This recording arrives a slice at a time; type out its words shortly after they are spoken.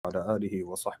وعلى آله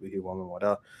وصحبه ومن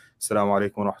والاه. Assalamu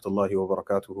alaikum wa rahmatullahi wa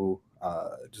barakatuhu.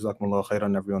 Jazakumullah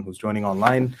khairan, everyone who's joining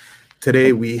online.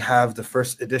 Today we have the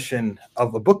first edition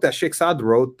of a book that Shaykh Saad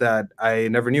wrote that I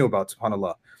never knew about,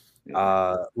 subhanAllah.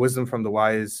 Wisdom from the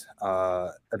Wise,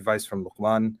 Advice from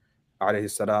Lugman,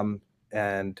 alayhi salam.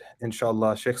 And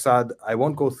inshallah, Shaykh Saad, I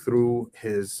won't go through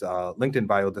his LinkedIn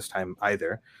bio this time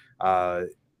either.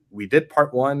 We did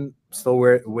part 1, still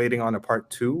we're waiting on a part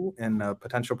 2 and a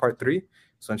potential part 3.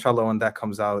 So inshallah, when that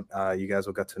comes out, you guys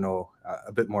will get to know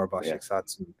a bit more about Shaykh Saad,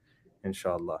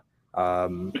 inshallah.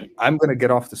 I'm going to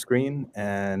get off the screen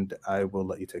and I will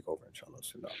let you take over,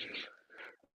 inshallah.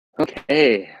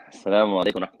 Okay. Assalamu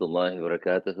alaikum wa rahmatullahi wa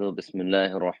barakatuhu.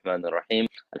 Bismillahir Rahmanir Rahim.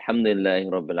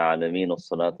 Alhamdulillahi Rabbil Alameen.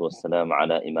 Wassalatu wassalamu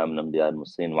ala Imam al-Anbiya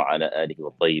al-Mursalin wa ala alihi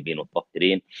wa tayyibin wa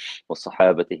tahirin wa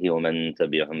sahabatihi wa man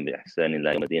tabi'ahum bi ihsan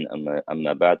ila yawm din.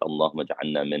 Amma ba'd. Allahumma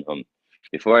ja'alna minhum.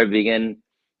 Before I begin,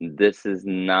 this is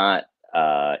not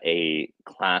a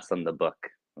class on the book.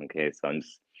 Okay, so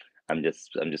I'm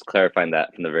just clarifying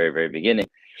that from the very, very beginning.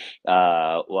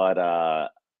 What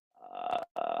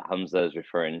Hamza is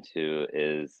referring to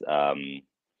is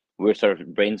we're sort of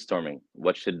brainstorming.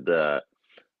 What should there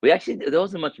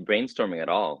wasn't much brainstorming at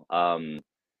all.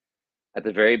 At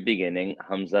the very beginning,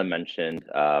 Hamza mentioned,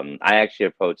 I actually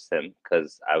approached him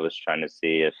because I was trying to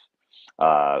see if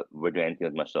we're doing anything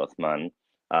with Masjid Uthman,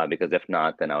 because if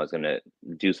not, then I was going to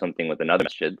do something with another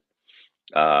masjid,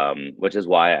 which is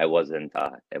why I wasn't,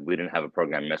 we didn't have a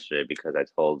program yesterday, because I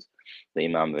told the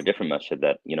Imam of a different masjid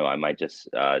that, I might just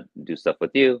do stuff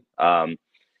with you.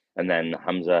 And then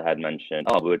Hamza had mentioned,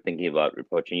 we were thinking about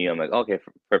approaching you. I'm like, okay,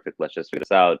 perfect, let's just figure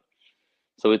this out.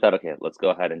 So we thought, okay, let's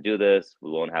go ahead and do this.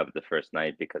 We won't have it the first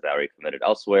night because I already committed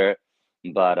elsewhere,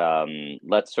 but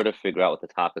let's sort of figure out what the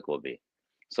topic will be.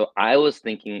 So I was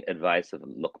thinking advice of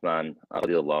Luqman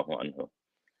radiallahu anhu.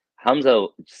 Hamza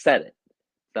said it.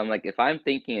 So I'm like, if I'm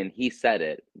thinking and he said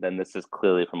it, then this is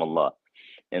clearly from Allah.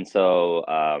 And so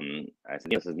I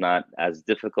said, this is not as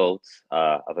difficult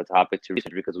of a topic to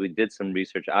research, because we did some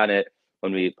research on it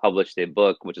when we published a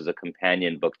book, which is a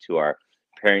companion book to our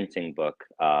parenting book,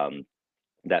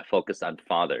 that focused on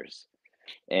fathers.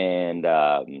 And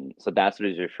so that's what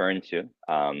he's referring to.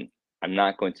 I'm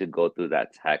not going to go through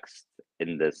that text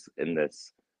in this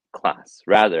class.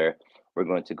 Rather, we're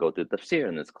going to go through tafsir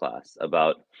in this class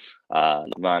about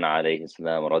Lugman alayhi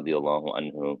salam radiallahu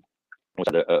anhu,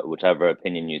 whichever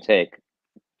opinion you take.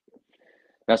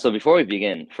 Now, so before we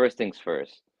begin, first things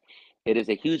first, it is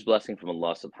a huge blessing from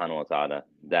Allah subhanahu wa ta'ala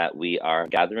that we are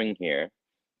gathering here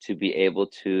to be able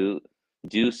to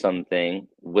do something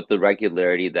with the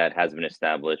regularity that has been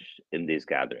established in these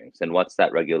gatherings. And what's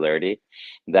that regularity?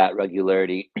 That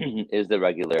regularity is the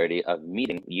regularity of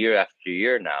meeting year after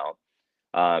year now,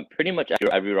 pretty much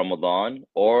every Ramadan,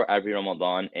 or every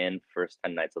Ramadan and first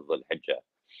 10 nights of Dhul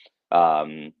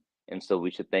Hijjah. And so we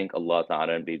should thank Allah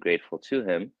Ta'ala and be grateful to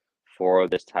Him for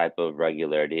this type of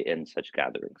regularity in such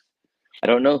gatherings. I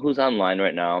don't know who's online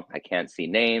right now. I can't see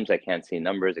names, I can't see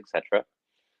numbers, etc.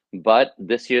 But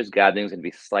this year's gathering is going to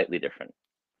be slightly different.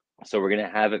 So we're going to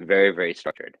have it very, very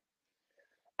structured.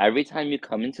 Every time you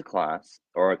come into class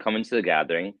or come into the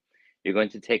gathering, you're going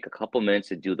to take a couple minutes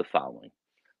to do the following.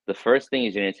 The first thing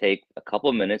is you're going to take a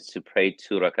couple minutes to pray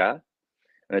 2 rak'ah.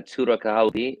 And the 2 rak'ah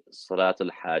will be Salatul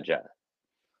Hajat.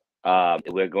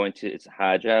 We're going to, it's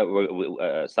Hajat,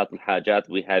 Salatul Hajat.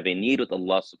 We have a need with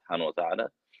Allah subhanahu wa ta'ala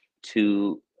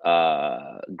to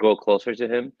grow closer to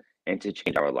Him and to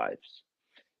change our lives.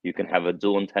 You can have a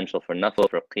dual intention for nafil,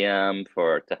 for qiyam,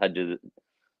 for tahajjud,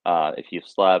 if you've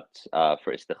slept,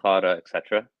 for istikhara,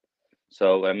 etc.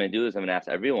 So what I'm going to do is I'm going to ask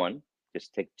everyone,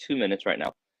 just take 2 minutes right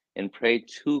now and pray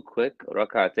 2 quick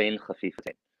rak'atayn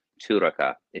khafifatain, 2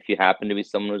 rak'ah. If you happen to be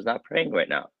someone who's not praying right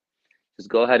now, just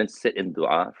go ahead and sit in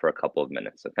dua for a couple of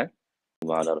minutes, okay?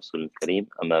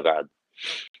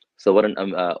 So what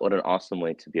an awesome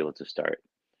way to be able to start,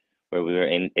 where we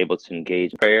were able to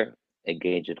engage in prayer,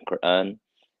 engage in Quran,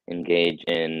 engage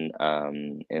in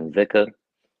dhikr.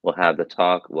 We'll have the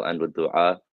talk, we'll end with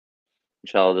dua.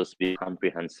 Inshallah, this will be a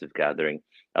comprehensive gathering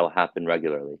that will happen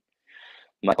regularly.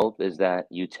 My hope is that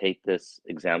you take this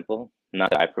example,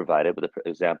 not that I provided, but the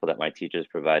example that my teachers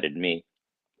provided me.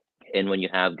 And when you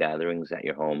have gatherings at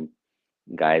your home,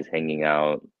 guys hanging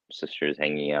out, sisters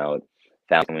hanging out,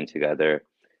 family coming together,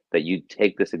 that you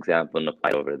take this example and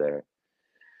apply it over there.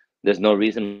 There's no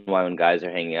reason why when guys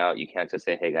are hanging out, you can't just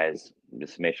say, hey guys,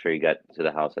 just make sure you get to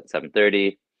the house at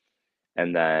 7:30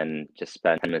 and then just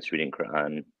spend 10 minutes reading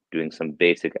Quran, doing some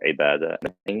basic ibadah,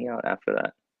 and hanging out after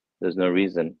that. There's no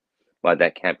reason why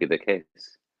that can't be the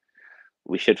case.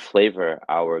 We should flavor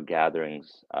our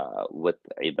gatherings with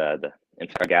ibadah In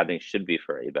fact, our gathering should be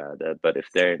for ibadah, but if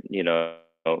they're,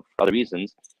 for other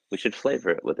reasons, we should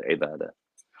flavor it with ibadah.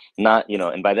 Not,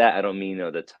 and by that, I don't mean,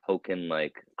 the token,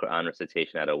 like, Quran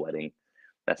recitation at a wedding.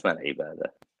 That's not ibadah.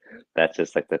 That's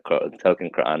just like the token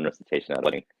Quran recitation at a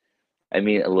wedding. I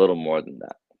mean a little more than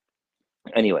that.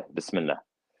 Anyway, Bismillah.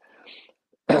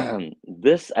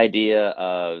 This idea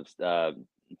of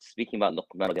speaking about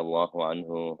Luqman radiallahu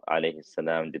anhu alayhi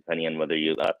salam, depending on whether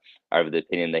you are of the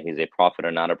opinion that he's a prophet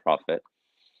or not a prophet,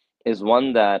 is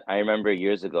one that I remember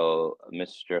years ago,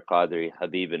 Mr. Qadri,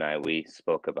 Habib, and I, we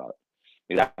spoke about.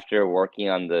 After working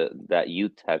on that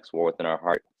youth text, War Within Our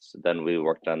Hearts, then we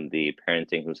worked on the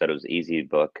Parenting Who Said It Was Easy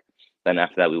book. Then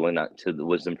after that, we went out to the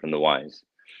Wisdom from the Wise.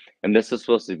 And this is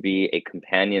supposed to be a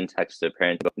companion text to a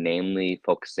parenting book, namely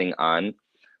focusing on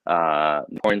the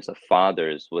importance of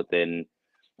fathers within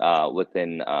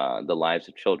the lives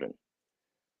of children.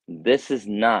 This is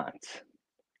not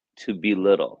to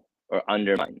belittle or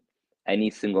undermine any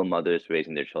single mothers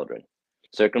raising their children.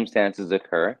 Circumstances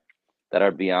occur that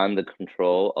are beyond the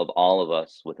control of all of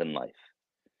us within life.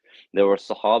 There were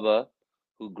Sahaba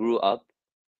who grew up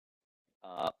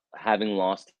having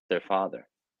lost their father.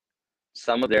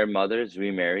 Some of their mothers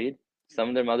remarried, some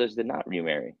of their mothers did not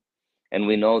remarry. And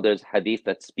we know there's hadith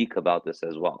that speak about this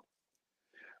as well.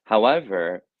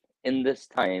 However, in this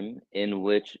time in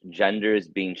which gender is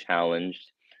being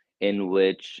challenged, in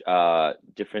which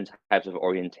different types of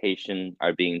orientation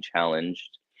are being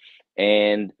challenged,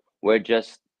 and where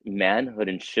just manhood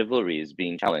and chivalry is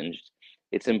being challenged,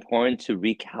 it's important to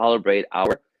recalibrate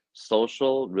our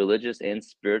social, religious, and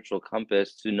spiritual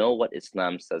compass to know what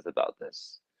Islam says about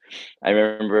this. I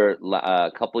remember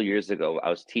a couple years ago, I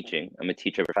was teaching. I'm a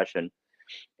teacher profession.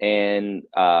 And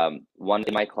one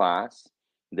in my class,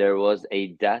 there was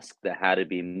a desk that had to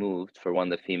be moved for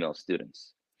one of the female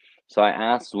students. So I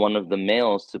asked one of the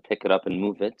males to pick it up and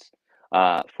move it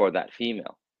for that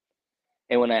female.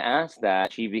 And when I asked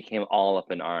that, she became all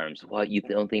up in arms. What, you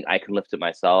don't think I can lift it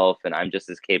myself and I'm just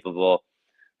as capable?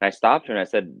 And I stopped her and I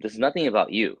said, this is nothing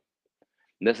about you.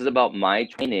 This is about my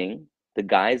training the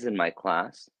guys in my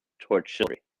class towards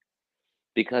chivalry.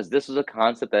 Because this was a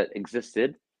concept that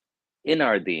existed in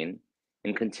our deen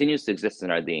and continues to exist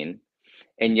in our deen.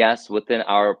 And yes, within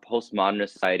our postmodern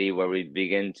society where we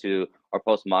begin to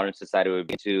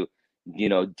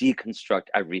deconstruct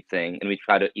everything and we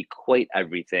try to equate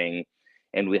everything,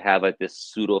 and we have like this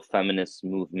pseudo feminist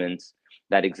movement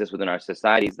that exists within our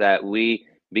societies, that we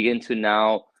begin to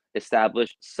now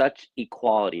establish such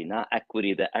equality, not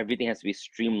equity, that everything has to be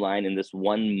streamlined in this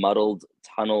one muddled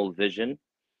tunnel vision.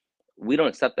 We don't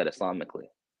accept that Islamically.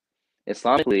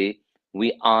 Islamically,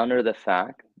 we honor the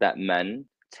fact that men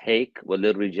take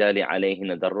وَلِلرِّجَالِ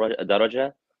عَلَيْهِنَ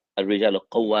دَرَجَةً الرِّجَالُ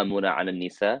قَوَّامُونَ عَلَى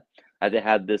النِّسَاءِ, as they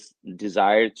have this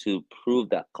desire to prove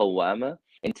that qawwama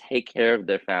and take care of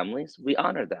their families. We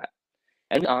honor that.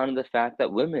 And we honor the fact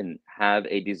that women have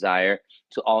a desire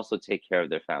to also take care of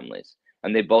their families.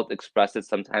 And they both express it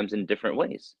sometimes in different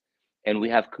ways. And we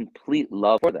have complete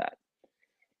love for that.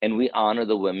 And we honor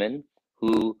the women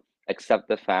who accept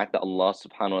the fact that Allah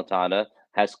subhanahu wa ta'ala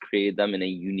has created them in a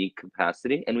unique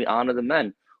capacity. And we honor the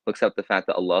men who accept the fact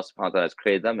that Allah subhanahu wa ta'ala has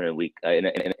created them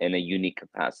in a unique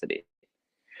capacity.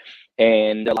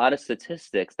 And there are a lot of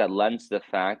statistics that lends to the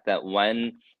fact that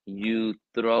when you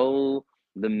throw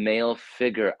the male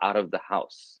figure out of the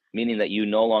house, meaning that you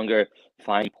no longer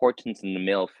find importance in the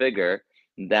male figure,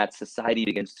 that society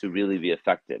begins to really be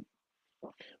affected.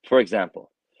 For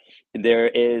example, there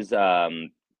is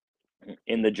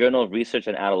in the Journal of Research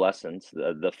and Adolescence,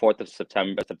 the 14th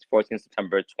September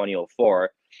 2004,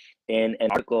 in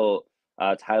an article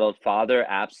titled "Father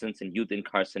Absence and Youth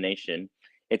Incarceration,"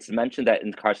 it's mentioned that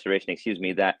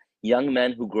that young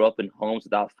men who grow up in homes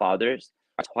without fathers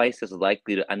are twice as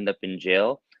likely to end up in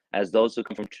jail as those who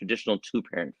come from traditional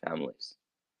two-parent families.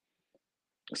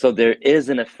 So there is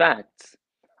an effect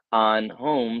on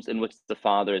homes in which the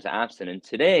father is absent. And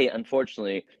today,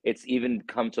 unfortunately, it's even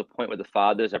come to a point where the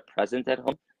fathers are present at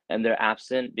home and they're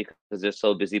absent because they're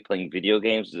so busy playing video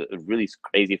games. It's a really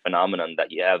crazy phenomenon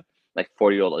that you have like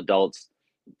 40-year-old adults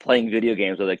playing video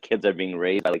games where their kids are being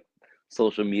raised by like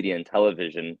social media and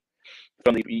television.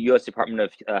 From the U.S. Department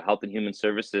of Health and Human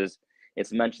Services,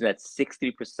 it's mentioned that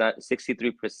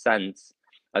 63%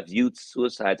 of youth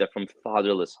suicides are from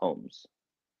fatherless homes.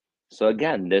 So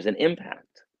again, there's an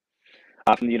impact.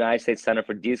 From the United States Center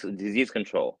for Disease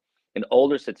Control, an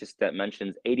older statistic that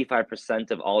mentions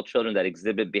 85% of all children that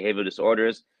exhibit behavioral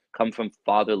disorders come from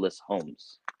fatherless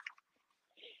homes.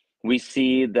 We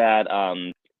see that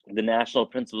the National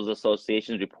Principals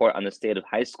Association's report on the state of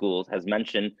high schools has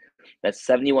mentioned that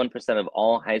 71% of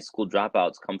all high school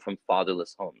dropouts come from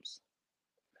fatherless homes.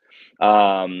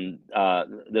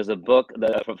 There's a book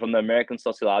from the American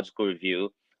Sociological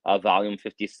Review, volume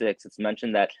 56. It's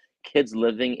mentioned that kids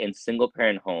living in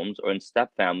single-parent homes or in step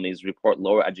families report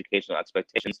lower educational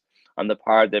expectations on the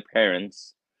part of their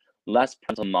parents, less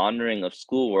parental monitoring of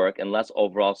schoolwork, and less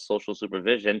overall social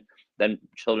supervision than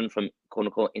children from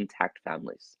quote-unquote intact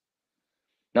families.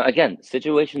 Now, again,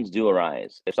 situations do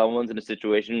arise. If someone's in a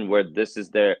situation where this is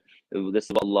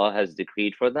what Allah has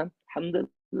decreed for them,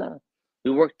 alhamdulillah,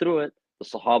 we work through it. The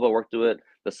Sahaba worked through it.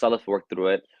 The Salaf worked through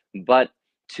it. But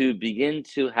to begin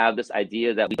to have this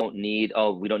idea that we don't need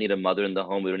a mother in the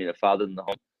home, we don't need a father in the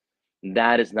home,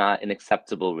 that is not an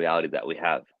acceptable reality that we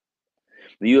have.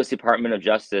 The U.S. Department of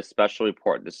Justice special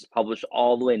report, this is published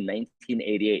all the way in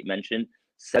 1988, mentioned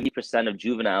 70% of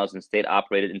juveniles in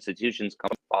state-operated institutions come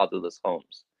from fatherless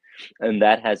homes. And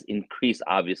that has increased,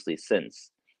 obviously,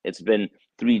 since. It's been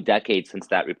 3 decades since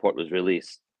that report was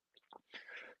released.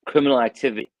 Criminal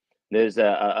activity. There's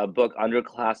a book,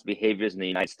 Underclass Behaviors in the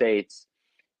United States.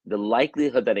 The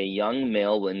likelihood that a young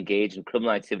male will engage in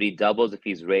criminal activity doubles if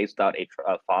he's raised without a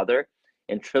father,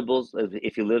 and triples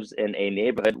if he lives in a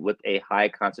neighborhood with a high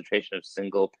concentration of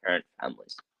single-parent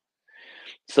families.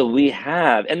 So we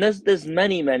have, and there's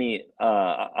many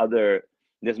other,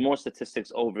 there's more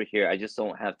statistics over here. I just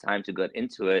don't have time to get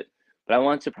into it. But I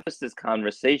want to preface this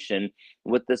conversation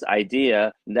with this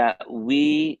idea that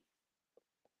we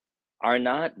are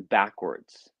not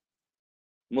backwards.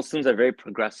 Muslims are very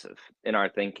progressive in our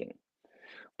thinking.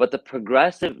 But the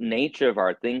progressive nature of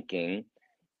our thinking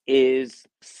is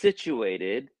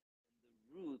situated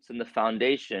in the roots and the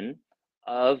foundation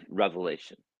of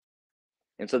revelation.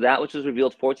 And so that which was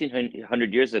revealed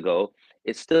 1400 years ago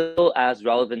is still as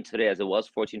relevant today as it was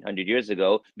 1400 years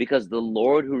ago, because the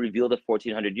Lord who revealed it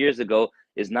 1400 years ago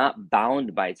is not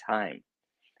bound by time.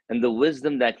 And the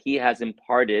wisdom that he has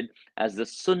imparted as the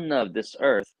sunnah of this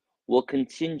earth will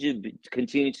continue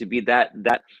to be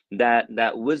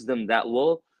that wisdom that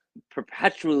will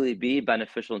perpetually be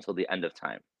beneficial until the end of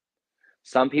time.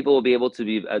 Some people will be able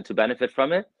to benefit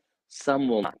from it, some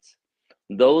will not.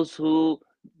 Those who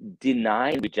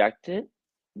deny and reject it,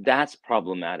 that's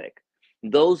problematic.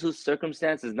 Those whose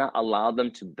circumstances not allow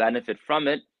them to benefit from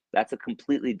it, that's a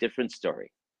completely different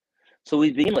story. So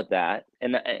we begin with that,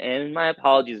 and my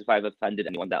apologies if I've offended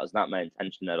anyone. That was not my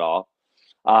intention at all.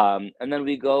 And then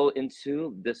we go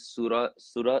into this Surah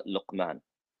Luqman.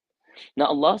 Now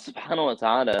Allah subhanahu wa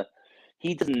ta'ala,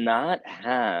 he does not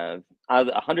have, out of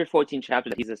the 114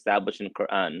 chapters that he's established in the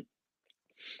Quran,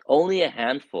 only a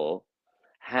handful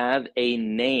have a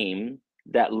name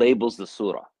that labels the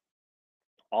surah.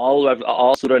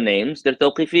 All surah names, they're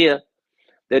tawqifiyah.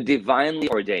 They're divinely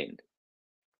ordained.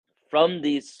 From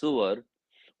these surah,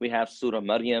 we have Surah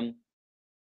Maryam,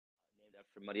 named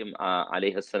after Maryam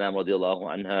alayhi salam radiallahu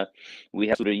anha. We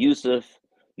have Surah Yusuf,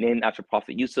 named after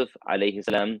Prophet Yusuf alayhi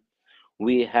salam.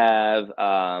 We have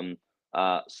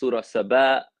Surah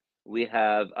Saba. We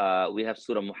have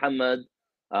Surah Muhammad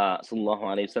sallallahu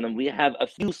alayhi wasallam. We have a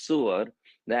few surah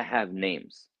that have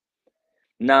names.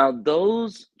 Now,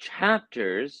 those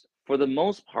chapters, for the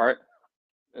most part,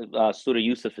 Surah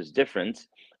Yusuf is different,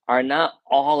 are not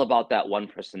all about that one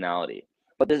personality.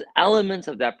 But there's elements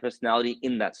of that personality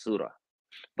in that surah.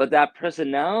 But that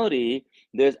personality,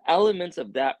 there's elements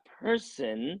of that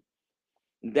person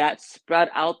that spread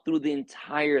out through the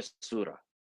entire surah.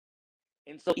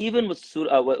 And so even with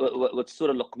Surah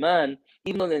Luqman,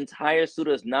 even though the entire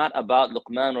surah is not about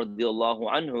Luqman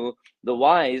radiallahu anhu, the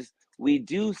wise, we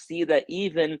do see that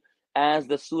even as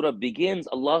the surah begins,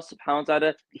 Allah subhanahu wa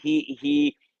ta'ala,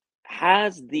 he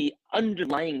has the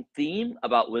underlying theme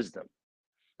about wisdom.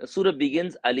 The surah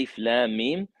begins, Alif Lam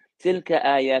Mim, Tilka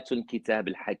Ayatul Kitab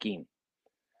al-Hakim.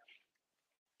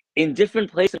 In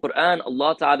different places in the Quran,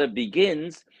 Allah Ta'ala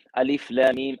begins, Alif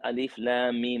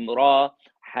Lam Mim Ra,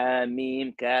 Ha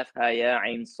Mim, Kaf, Ha Ya,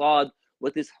 Ain, Sad,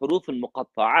 with his huruf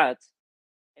al-muqatta'at.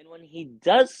 And when he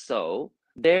does so,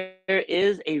 there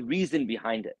is a reason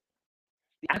behind it.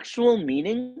 The actual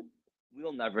meaning, we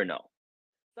will never know.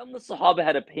 Some of the Sahaba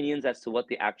had opinions as to what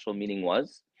the actual meaning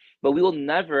was, but we will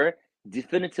never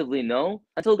definitively know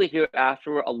until the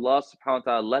hereafter, where Allah subhanahu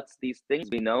wa ta'ala lets these things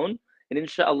be known, and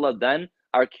inshallah then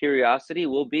our curiosity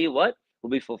will be what? Will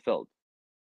be fulfilled.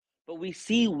 But we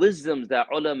see wisdoms that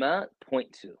ulama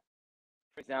point to.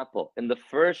 For example, in the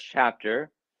first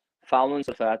chapter following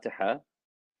Surah Fatiha,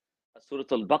 Surah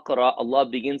Al-Baqarah, Allah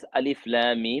begins, Alif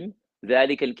Lam Mim,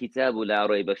 ذَلِكَ الْكِتَابُ لَا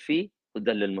رَيْبَ فِيهِ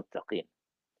هُدًى لِلْمُتَّقِينَ.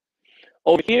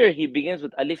 Over here, he begins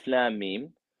with Alif Lam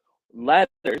Mim, letters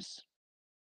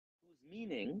whose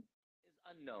meaning is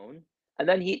unknown, and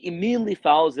then he immediately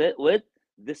follows it with,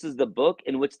 this is the book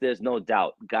in which there's no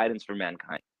doubt, guidance for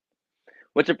mankind.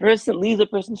 which leaves a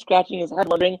person scratching his head,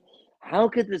 wondering, how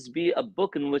could this be a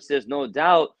book in which there's no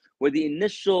doubt, where the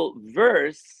initial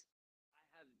verse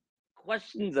I have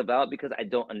questions about because I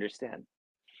don't understand?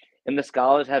 And the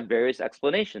scholars have various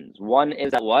explanations. One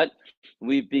is that what?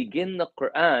 We begin the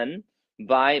Quran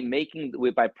by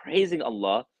praising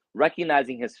Allah,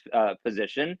 recognizing His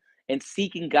position, and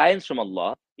seeking guidance from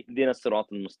Allah. Ihdina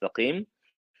siratal mustaqim.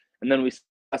 And then we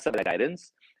accept that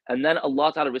guidance. And then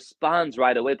Allah Ta'ala responds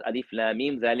right away with Alif Lam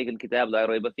Mim, ذَلِكَ الْكِتَابُ لَا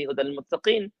رَيْبَ فِيهِ هُدًى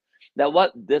لِلْمُتَّقِينَ. That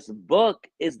what? This book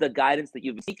is the guidance that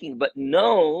you've been seeking, but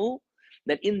know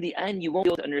that in the end you won't be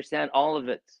able to understand all of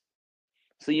it.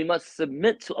 So you must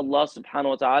submit to Allah subhanahu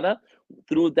wa ta'ala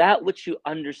through that which you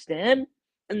understand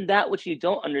and that which you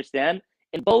don't understand,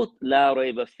 in both la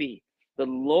rayba fi. The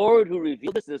Lord who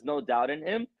revealed this, there's no doubt in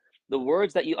Him. The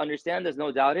words that you understand, there's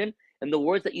no doubt in. And the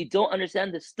words that you don't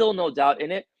understand, there's still no doubt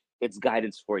in it. It's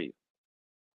guidance for you.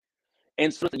 In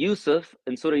Surah Yusuf,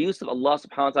 Allah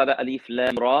subhanahu wa ta'ala, Alif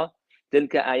Lam Ra,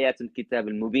 Tilka Ayat al-Kitab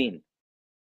al-Mubin.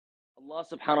 Allah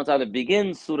subhanahu wa ta'ala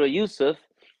begins Surah Yusuf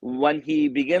when He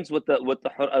begins with the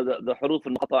huruf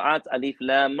al-muqata'at, Alif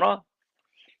Lam Ra.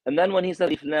 And then when He says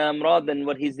Alif Lam Ra, then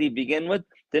what does He begin with?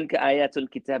 Tilka Ayatul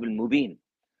Kitab al-Mubin.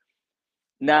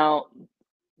 Now,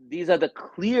 these are the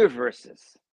clear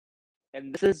verses.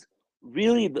 And this is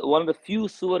really one of the few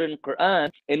surah in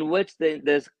Quran in which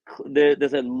there's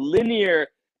a linear,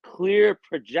 clear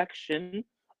projection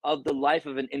of the life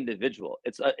of an individual.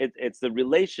 It's the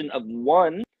relation of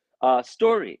one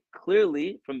story,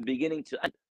 clearly from beginning to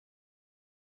end.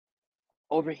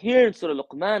 Over here in Surah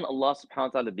Luqman, Allah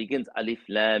subhanahu wa ta'ala begins Alif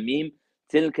Lam Mim,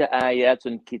 Tilka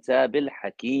Ayatul Kitab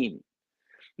al-Hakim.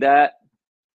 That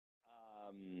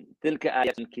Tilka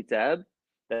Ayatul Kitab,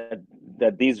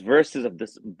 that these verses of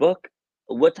this book,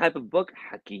 what type of book?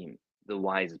 Hakim, the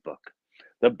wise book,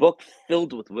 the book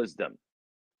filled with wisdom.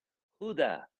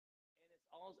 Huda,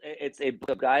 it's a book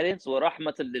of guidance, wa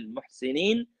rahmatan lil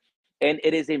muhsinin, and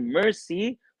it is a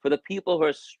mercy for the people who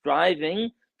are striving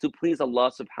to please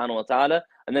Allah subhanahu wa ta'ala.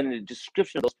 And then the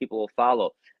description of those people will follow.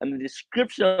 And the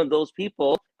description of those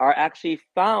people are actually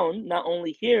found not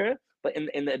only here, but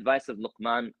in the advice of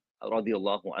Luqman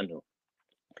radiallahu anhu.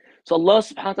 So Allah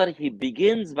subhanahu wa ta'ala, He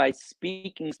begins by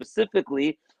speaking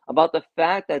specifically about the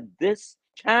fact that this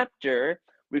chapter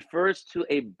refers to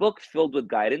a book filled with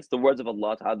guidance, the words of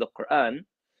Allah ta'ala, the Quran.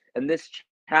 And this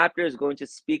chapter is going to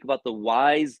speak about the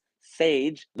wise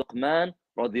sage, Luqman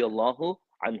radiallahu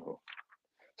anhu.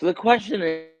 So the question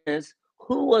is,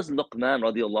 who was Luqman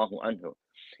radiallahu anhu?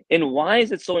 And why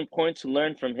is it so important to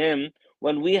learn from him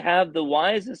when we have the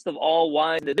wisest of all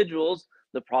wise individuals,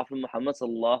 the Prophet Muhammad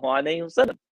sallallahu alaihi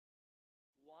wasallam?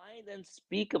 Why then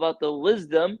speak about the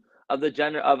wisdom of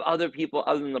other people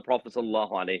other than the Prophet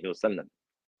sallallahu alaihi wasallam?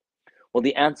 Well,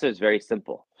 the answer is very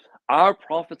simple. Our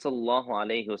Prophet sallallahu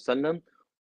alaihi wasallam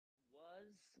was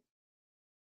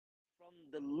from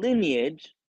the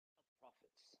lineage of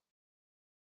prophets,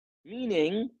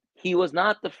 meaning he was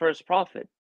not the first prophet.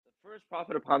 The first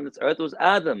prophet upon this earth was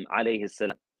Adam alayhi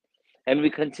salam. And we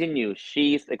continue,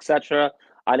 Shaykh, etc.,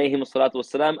 alayhi salatu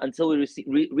wasalam, until we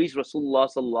reach Rasulullah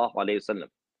sallallahu alayhi wasallam.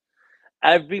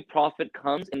 Every prophet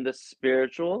comes in the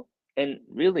spiritual, and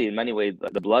really in many ways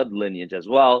the blood lineage as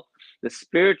well, the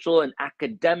spiritual and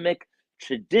academic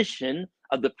tradition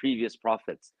of the previous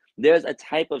prophets. There's a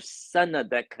type of sanad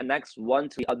that connects one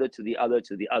to the other, to the other,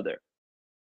 to the other.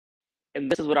 And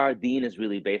this is what our deen is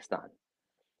really based on.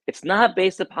 It's not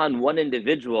based upon one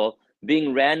individual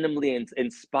being randomly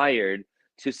inspired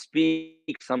to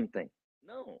speak something.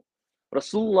 No.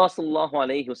 Rasulullah sallallahu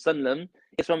alayhi wasallam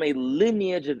is from a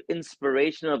lineage of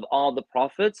inspiration of all the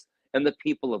prophets and the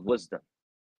people of wisdom.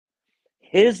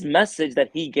 His message that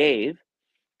he gave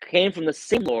came from the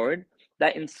same Lord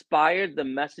that inspired the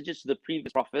messages to the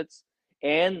previous prophets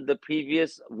and the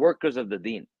previous workers of the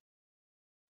deen.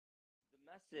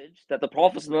 The message that the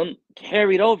Prophet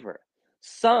carried over.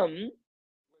 Some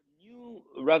were new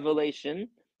revelation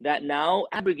that now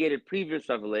abrogated previous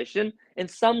revelation, and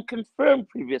some confirmed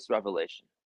previous revelation.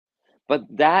 But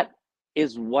that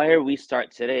is where we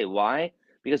start today. Why?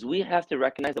 Because we have to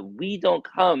recognize that we don't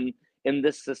come in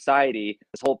this society,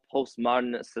 this whole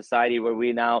postmodern society where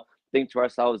we now think to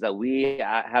ourselves that we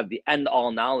have the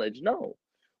end-all knowledge. No,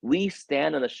 we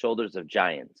stand on the shoulders of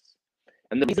giants.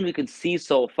 And the reason we can see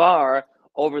so far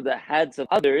over the heads of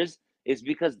others is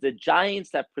because the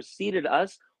giants that preceded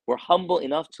us were humble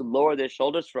enough to lower their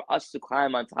shoulders for us to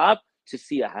climb on top to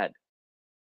see ahead.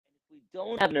 And if we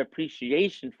don't have an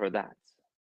appreciation for that,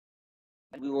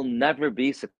 we will never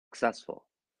be successful.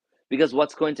 Because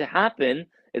what's going to happen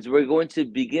is we're going to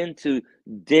begin to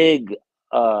dig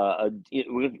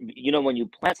when you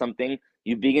plant something,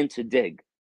 you begin to dig.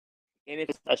 And if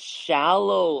it's a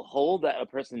shallow hole that a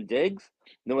person digs,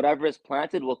 then whatever is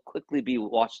planted will quickly be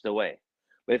washed away.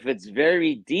 But if it's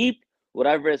very deep,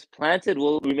 whatever is planted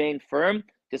will remain firm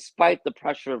despite the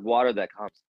pressure of water that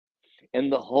comes.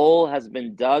 And the hole has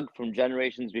been dug from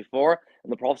generations before,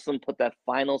 and the Prophet put that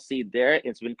final seed there.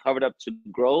 It's been covered up to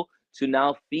grow, to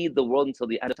now feed the world until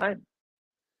the end of time.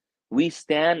 We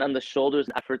stand on the shoulders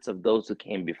and efforts of those who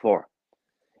came before.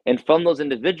 And from those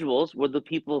individuals were the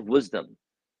people of wisdom.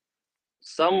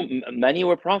 Many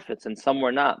were prophets and some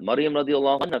were not. Maryam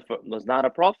radiallahu anha was not a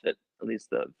prophet, at least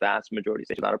the vast majority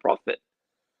say she's not a prophet.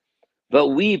 But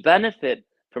we benefit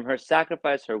from her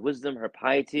sacrifice, her wisdom, her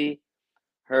piety,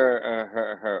 her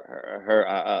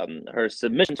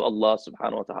submission to Allah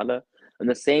subhanahu wa ta'ala, and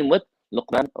the same with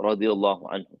Luqman radiallahu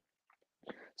anhu.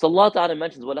 So Allah ta'ala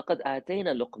mentions, وَلَقَدْ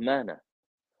آتَيْنَا لُقْمَانَ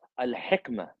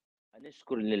الْحِكْمَةَ أَنِ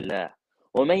اشْكُرْ لِلَّهِ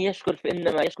وَمَنْ يَشْكُرْ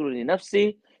فَإِنَّمَا يَشْكُرُ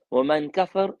لِنَفْسِهِ وَمَنْ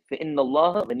كَفَرْ فَإِنَّ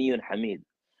اللَّهَ غَنِيٌّ حَمِيدٌ.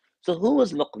 So who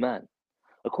was Luqman?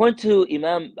 According to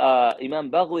Imam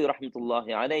Baghawi rahmatullahi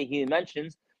alayhi, he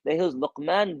mentions that he was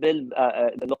Luqman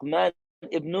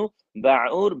ibn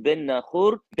Ba'ur bin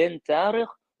Nakhur bin Tariq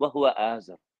wa huwa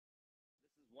Azar.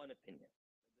 This is one opinion.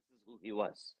 This is who he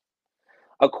was.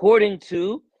 According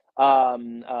to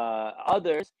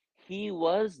others, he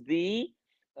was the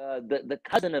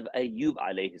cousin of Ayyub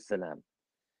alayhi salam.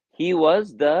 He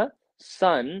was the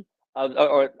son of,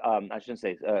 I shouldn't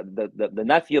say, the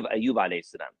nephew of Ayyub alayhi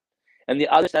salam. And the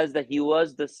other says that he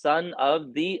was the son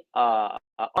of the aunt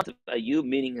of Ayyub,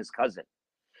 meaning his cousin.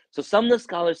 So some of the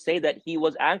scholars say that he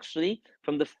was actually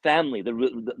from the family,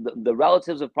 the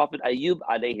relatives of Prophet Ayyub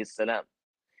alayhi salam.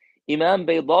 Imam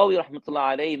Baydawi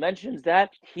rahmatullah alayhi mentions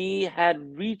that he had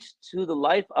reached to the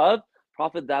life of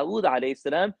Prophet Dawood alayhi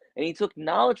salam, and he took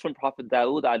knowledge from Prophet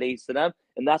Dawood alayhi salam,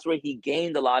 and that's where he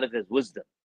gained a lot of his wisdom.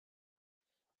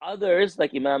 Others,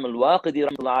 like Imam al-Waqidi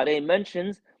rahmatullah alayhi,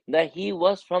 mentions that he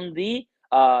was from the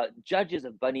judges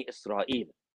of Bani Israel.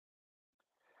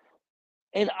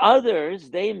 And others,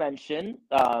 they mention,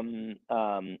 Imam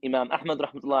Ahmad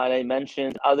rahmatullah alayhi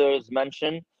mentions, others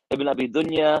mention, Ibn Abi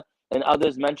Dunya, and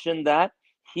others mention that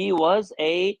he was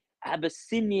a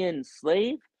Abyssinian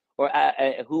slave, or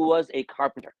who was a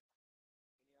carpenter.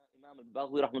 Imam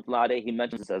al-Baghawi rahmatullah alayhi, he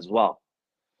mentions this as well.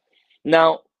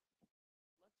 Now,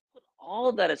 let's put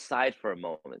all that aside for a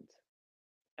moment,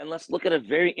 and let's look at a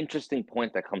very interesting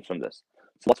point that comes from this.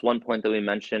 So what's one point that we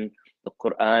mentioned? The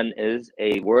Quran is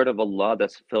a word of Allah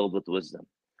that's filled with wisdom.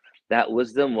 That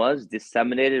wisdom was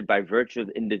disseminated by virtue of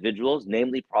individuals,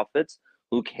 namely prophets,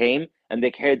 who came and they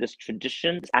carried this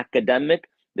tradition, this academic,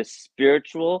 this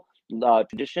spiritual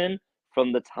tradition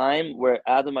from the time where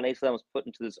Adam alayhi salam was put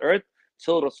into this earth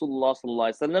till Rasulullah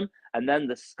sallallahu alaihi wasallam, and then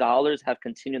the scholars have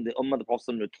continued, the Ummah, the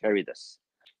Prophet to carry this.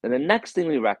 And the next thing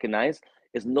we recognize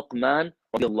is Luqman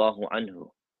radiallahu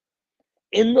anhu.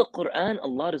 In the Quran,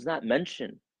 Allah does not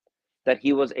mention that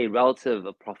he was a relative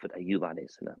of Prophet Ayyub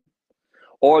alayhi salam,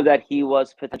 or that he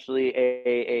was potentially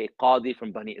a Qadi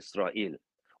from Bani Israel,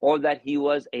 or that he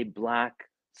was a black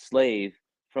slave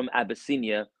from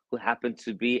Abyssinia who happened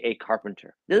to be a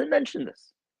carpenter. It doesn't mention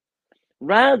this.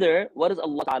 Rather, what does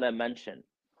Allah Ta'ala mention?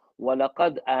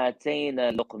 وَلَقَدْ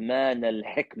آتَيْنَا لُقْمَانَ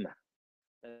الْحِكْمَةَ.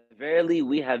 Verily,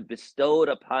 we have bestowed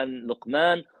upon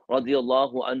Luqman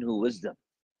radiallahu anhu wisdom.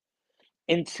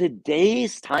 In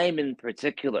today's time in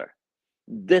particular,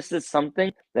 this is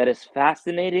something that is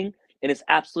fascinating and is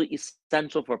absolutely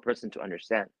essential for a person to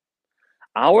understand.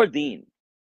 Our deen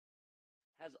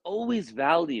has always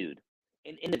valued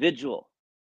an individual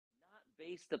not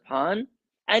based upon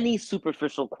any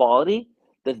superficial quality.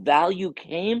 The value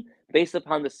came based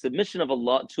upon the submission of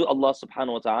Allah to Allah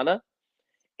subhanahu wa ta'ala,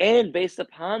 and based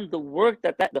upon the work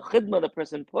that the khidmah the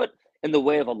person put in the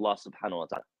way of Allah subhanahu wa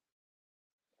ta'ala.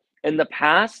 In the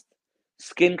past,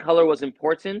 skin color was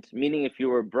important, meaning if you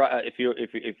were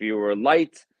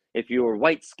light, if you were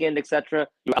white-skinned, etc.,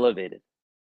 you were elevated.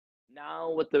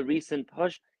 Now, with the recent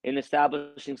push in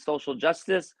establishing social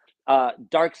justice,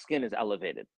 dark skin is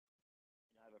elevated.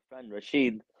 I have a friend,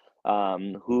 Rashid,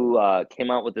 who came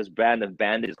out with this brand of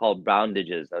bandages called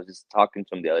Browndages. I was just talking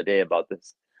to him the other day about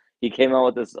this. He came out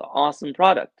with this awesome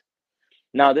product.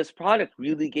 Now, this product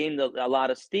really gained a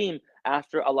lot of steam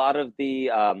after a lot of the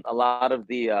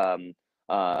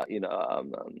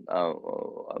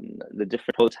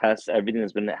different protests, everything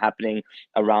that's been happening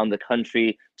around the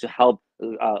country to help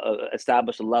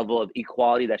establish a level of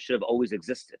equality that should have always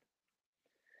existed.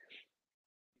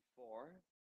 Before,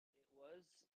 it was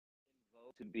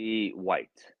invoked to be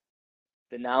white.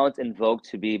 Then now it's invoked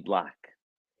to be black.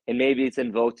 And maybe it's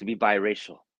invoked to be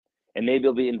biracial. and maybe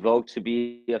he'll be invoked to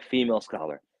be a female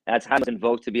scholar. At times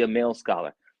invoked to be a male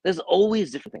scholar. There's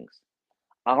always different things.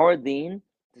 Our deen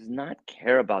does not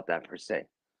care about that per se.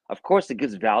 Of course, it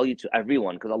gives value to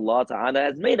everyone because Allah Ta'ala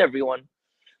has made everyone.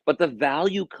 But the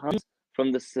value comes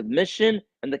from the submission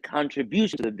and the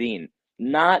contribution to the deen,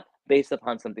 not based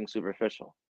upon something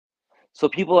superficial. So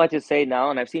people like to say now,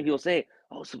 and I've seen people say,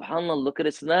 oh, subhanAllah, look at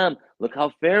Islam. Look how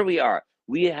fair we are.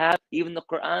 We have, even the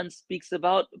Quran speaks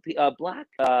about black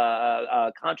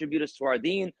contributors to our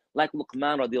deen, like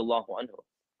Luqman radiallahu anhu.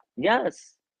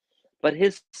 Yes, but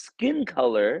his skin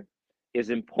color is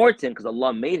important because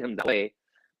Allah made him that way,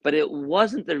 but it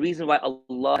wasn't the reason why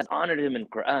Allah has honored him in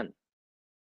Quran.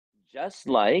 Just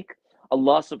like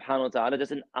Allah subhanahu wa ta'ala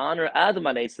doesn't honor Adam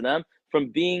alayhi salam from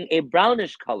being a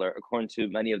brownish color, according to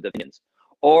many of the opinions,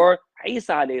 or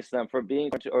Isa alayhi salam for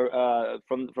being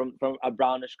from a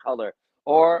brownish color,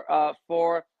 or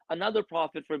for another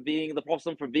prophet for being the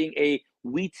prophet for being a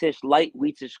light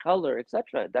wheatish color,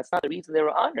 etc. That's not the reason they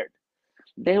were honored.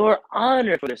 They were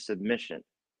honored for their submission.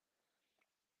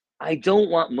 I don't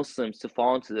want Muslims to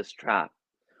fall into this trap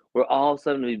where all of a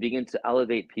sudden we begin to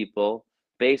elevate people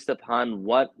based upon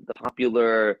what the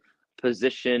popular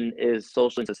position is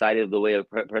socially in society, of the way a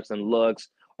person looks,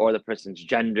 or the person's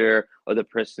gender, or the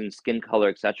person's skin color,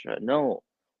 etc. No,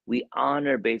 we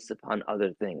honor based upon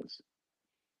other things.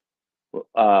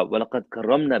 وَلَقَدْ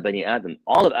كَرَّمْنَا بَنِي آدَمَ.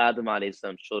 All of Adam alayhi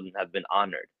salam's children have been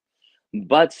honored.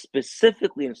 But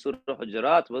specifically in Surah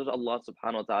Hujurat, what does Allah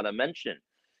subhanahu wa ta'ala mention?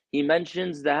 He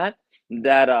mentions that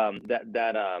إِنَّ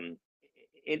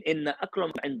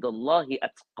أَكْرَمَكُمْ عِنْدَ اللَّهِ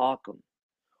أَتْقَاكُمْ.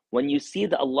 When you see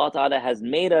that Allah Ta'ala has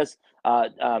made us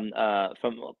from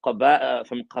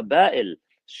قبائل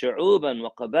شعوبا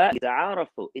وقبائل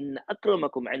تعارفوا إِنَّ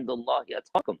أَكْرَمَكُمْ عِنْدَ اللَّهِ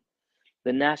أَتْقَاكُمْ.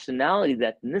 The nationality,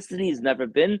 the ethnicity has never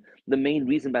been the main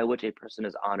reason by which a person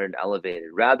is honored and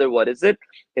elevated. Rather, what is it?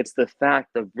 It's the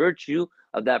fact, the virtue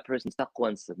of that person's taqwa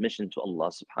and submission to Allah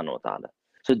subhanahu wa ta'ala.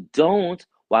 So don't,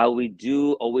 while we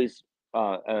do always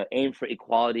aim for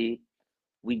equality,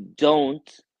 we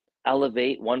don't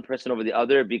elevate one person over the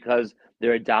other because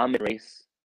they're a dominant race,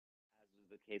 as was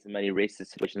the case in many racist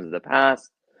situations of the past,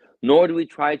 nor do we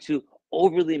try to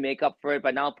overly make up for it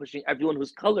by now pushing everyone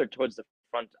who's colored towards the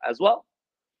front as well.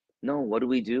 No, what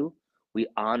do? We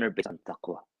honor based on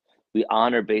taqwa. We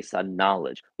honor based on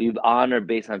knowledge. We honor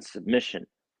based on submission.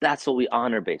 That's what we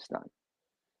honor based on.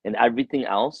 And everything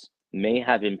else may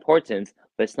have importance,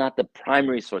 but it's not the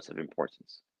primary source of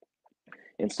importance.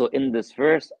 And so in this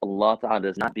verse, Allah Ta'ala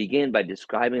does not begin by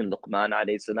describing Luqman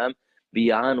alayhi salam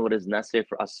beyond what is necessary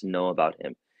for us to know about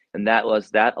him. And that was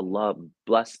that Allah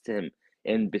blessed him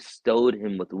and bestowed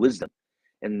him with wisdom.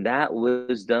 And that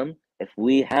wisdom, if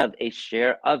we have a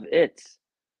share of it,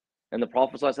 and the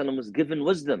Prophet ﷺ was given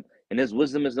wisdom, and his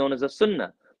wisdom is known as a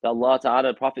sunnah. That Allah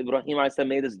Ta'ala, Prophet Ibrahim ﷺ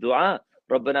made this dua,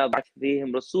 رَبَّنَا بَعْثْ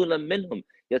فِيهِمْ رَسُولًا مِّنْهُمْ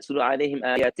يَتْلُو عَلَيْهِمْ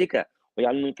آيَاتِكَ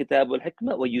وَيَعْلِمُهُمُ الْكِتَابَ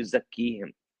وَالْحِكْمَةَ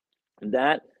وَيُزَكِّيهِمْ.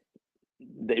 That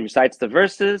recites the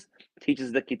verses,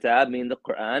 teaches the kitab, meaning the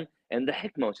Quran, and the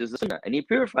hikmah, which is the sunnah, and he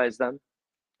purifies them.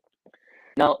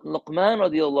 Now, Luqman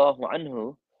radiallahu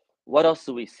anhu, what else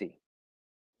do we see?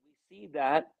 We see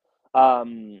that, I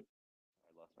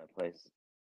lost my place.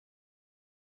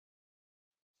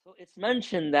 So it's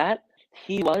mentioned that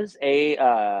he was a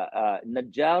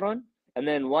najjarun, and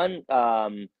then one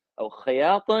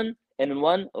khayatun, and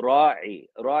one ra'i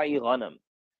ghanam.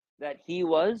 That he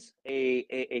was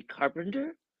a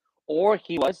carpenter, or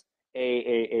he was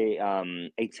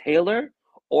a tailor,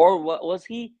 or what was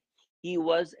he? He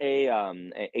was a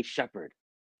shepherd.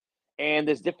 And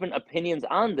there's different opinions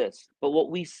on this, but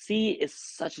what we see is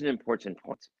such an important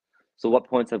point. So what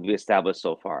points have we established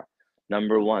so far?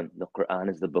 Number one, the Quran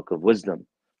is the book of wisdom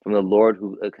from the Lord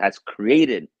who has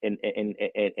created and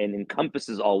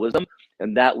encompasses all wisdom.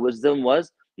 And that wisdom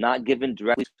was not given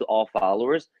directly to all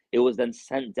followers. It was then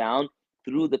sent down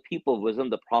through the people of wisdom,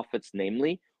 the prophets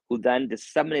namely, who then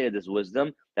disseminated this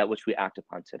wisdom, that which we act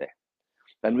upon today.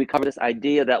 Then we cover this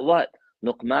idea that what?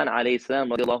 Luqman alayhi salam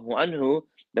radiallahu anhu,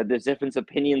 that there's different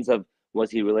opinions of was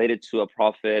he related to a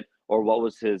prophet, or what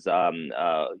was his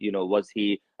was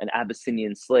he an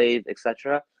Abyssinian slave,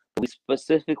 etc. We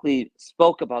specifically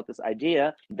spoke about this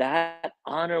idea that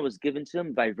honor was given to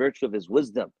him by virtue of his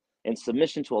wisdom and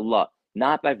submission to Allah,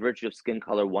 not by virtue of skin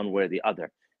color one way or the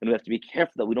other. And we have to be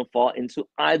careful that we don't fall into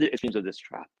either extremes of this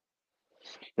trap.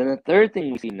 Then the third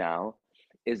thing we see now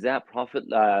is that Prophet,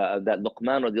 that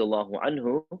Luqman radiallahu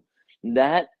anhu,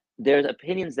 that there's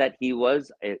opinions that he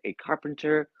was a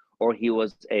carpenter, or he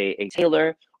was a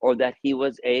tailor, or that he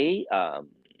was a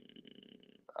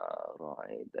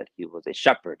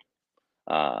shepherd.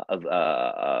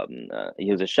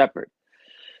 he was a shepherd.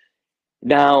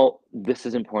 Now, this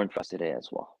is important for us today as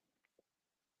well.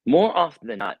 More often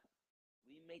than not,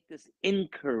 we make this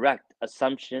incorrect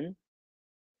assumption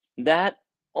that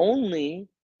only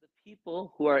the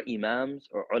people who are imams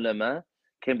or ulama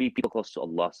can be people close to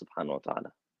Allah subhanahu wa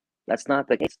ta'ala. That's not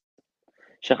the case.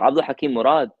 Shaykh Abdul Hakim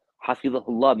Murad,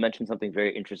 Hafidhahullah, mentioned something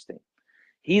very interesting.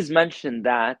 He's mentioned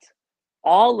that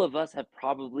all of us have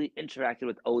probably interacted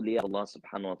with awliya of Allah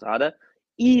subhanahu wa ta'ala,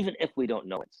 even if we don't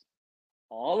know it.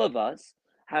 All of us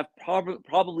have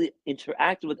probably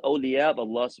interacted with awliya of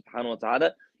Allah subhanahu wa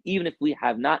ta'ala, even if we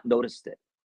have not noticed it.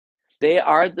 They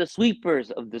are the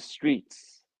sweepers of the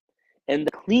streets and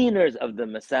the cleaners of the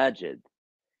masajid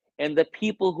and the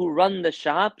people who run the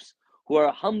shops who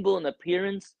are humble in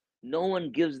appearance. No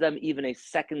one gives them even a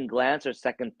second glance or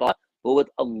second thought, but with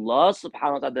Allah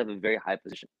subhanahu wa ta'ala, they have a very high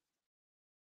position.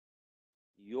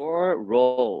 Your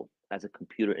role as a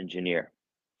computer engineer,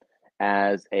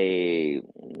 as a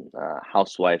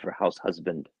housewife or house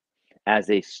husband,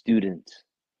 as a student,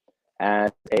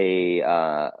 as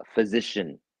a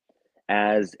physician,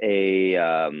 as a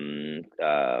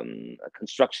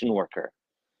construction worker,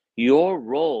 your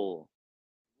role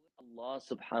with Allah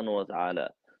subhanahu wa ta'ala,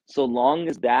 so long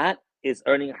as that is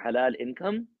earning halal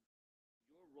income,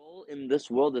 your role in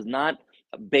this world is not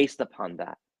based upon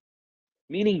that.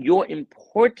 Meaning your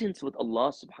importance with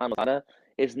Allah subhanahu wa ta'ala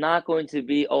is not going to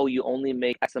be, oh, you only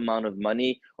make X amount of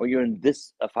money, or you're in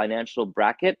this financial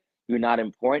bracket, you're not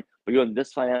important, but you're in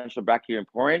this financial bracket, you're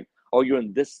important, or you're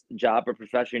in this job or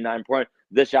profession, you're not important,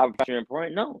 this job or profession, you're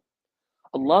important. No.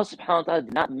 Allah subhanahu wa ta'ala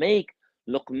did not make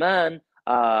Luqman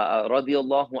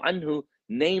radiallahu anhu,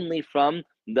 namely from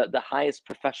the highest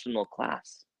professional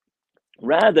class.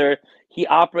 Rather, he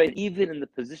operated even in the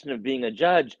position of being a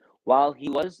judge while he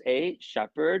was a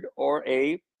shepherd or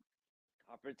a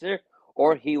carpenter,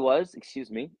 or he was, a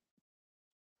tailor.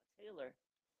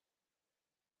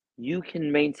 You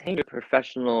can maintain your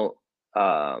professional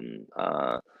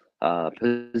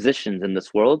positions in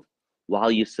this world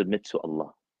while you submit to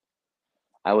Allah.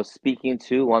 I was speaking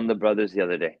to one of the brothers the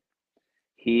other day.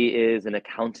 He is an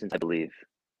accountant, I believe,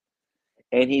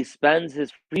 and he spends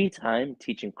his free time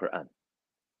teaching Quran.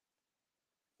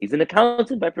 He's an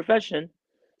accountant by profession,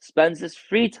 spends his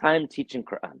free time teaching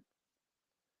Quran.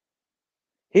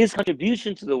 His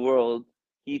contribution to the world,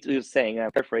 he was saying, and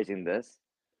I'm paraphrasing this,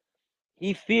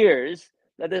 he fears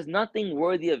that there's nothing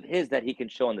worthy of his that he can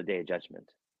show on the Day of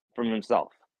Judgment from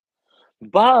himself.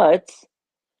 But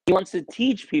he wants to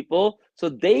teach people so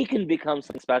they can become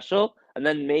something special, and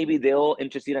then maybe they'll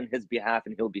intercede on his behalf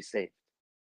and he'll be saved.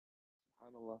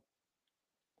 SubhanAllah.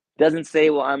 Doesn't say,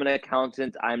 well, I'm an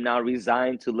accountant, I'm now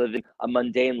resigned to living a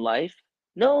mundane life.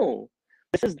 No.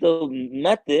 This is the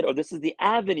method, or this is the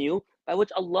avenue by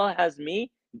which Allah has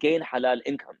me gain halal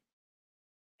income.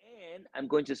 And I'm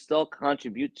going to still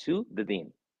contribute to the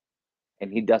deen.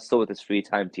 And he does so with his free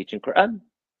time teaching Quran.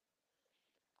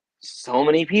 So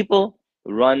many people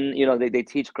run, they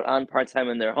teach Quran part-time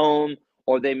in their home,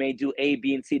 or they may do A,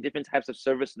 B, and C, different types of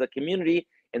service to the community,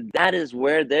 and that is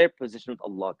where their position with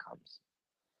Allah comes.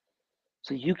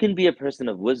 So you can be a person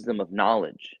of wisdom, of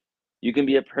knowledge. You can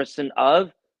be a person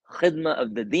of khidmah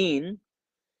of the deen,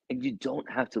 and you don't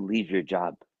have to leave your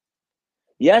job.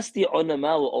 Yes, the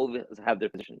ulama will always have their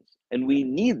positions, and we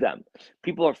need them.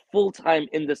 People are full-time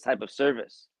in this type of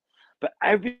service. But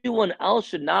everyone else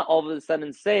should not all of a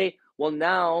sudden say, well,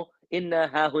 now, inna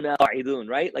hahuna qa'idun,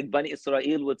 right? Like Bani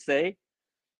Israel would say,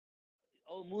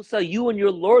 oh, Musa, you and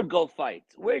your Lord go fight.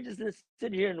 We're just going to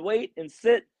sit here and wait and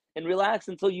sit and relax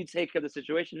until you take care of the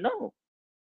situation. No.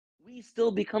 We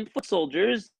still become foot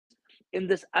soldiers in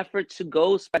this effort to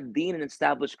go spread deen and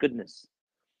establish goodness.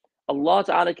 Allah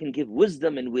Ta'ala can give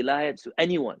wisdom and wilayah to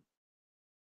anyone.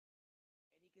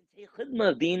 And He can take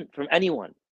khidmah of deen from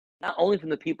anyone. Not only from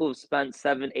the people who've spent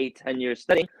 7, 8, 10 years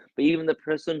studying, but even the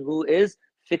person who is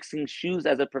fixing shoes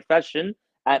as a profession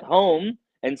at home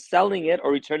and selling it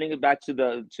or returning it back to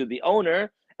the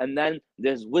owner. And then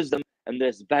there's wisdom and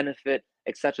there's benefit,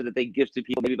 etc., that they give to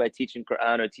people, maybe by teaching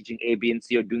Quran or teaching A, B, and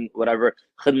C, or doing whatever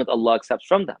khidmat Allah accepts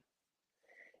from them.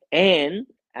 And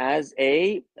as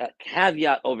a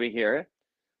caveat over here,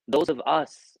 those of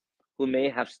us who may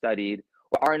have studied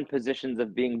or are in positions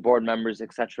of being board members,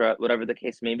 etc., whatever the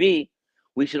case may be,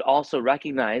 we should also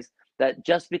recognize that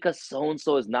just because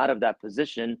so-and-so is not of that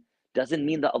position doesn't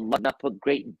mean that Allah did not put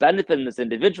great benefit in this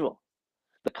individual.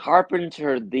 The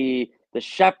carpenter, the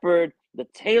shepherd, the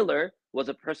tailor was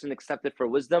a person accepted for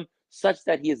wisdom, such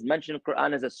that he is mentioned in the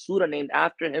Quran as a surah named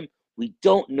after him. We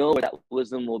don't know where that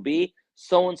wisdom will be,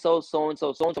 so-and-so,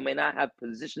 so-and-so, so-and-so may not have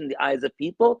position in the eyes of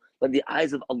people, but in the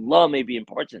eyes of Allah may be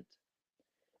important.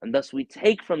 And thus we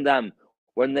take from them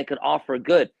when they can offer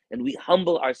good, and we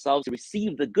humble ourselves to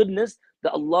receive the goodness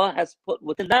that Allah has put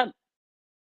within them.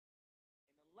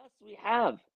 Unless we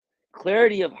have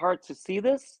clarity of heart to see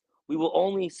this, we will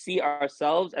only see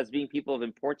ourselves as being people of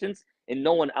importance and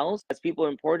no one else as people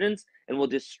of importance, and will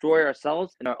destroy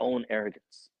ourselves in our own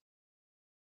arrogance.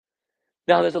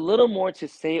 Now, there's a little more to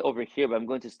say over here, but I'm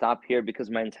going to stop here because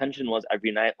my intention was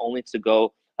every night only to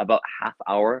go about half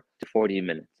hour to 40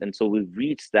 minutes. And so we've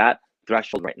reached that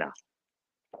threshold right now.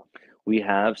 We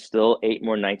have still 8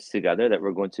 more nights together that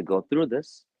we're going to go through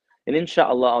this. And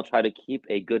inshallah, I'll try to keep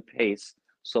a good pace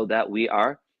so that we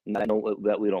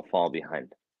don't fall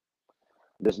behind.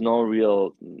 There's no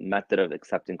real method of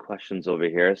accepting questions over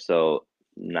here, so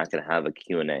I'm not going to have a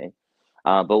Q&A.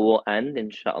 But we'll end,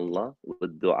 inshallah,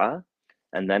 with dua.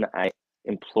 And then I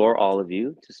implore all of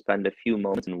you to spend a few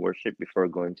moments in worship before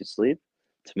going to sleep.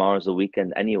 Tomorrow's a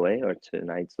weekend anyway, or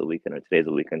tonight's the weekend, or today's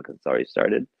the weekend because it's already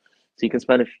started. So you can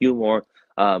spend a few more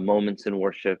moments in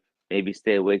worship, maybe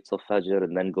stay awake till Fajr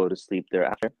and then go to sleep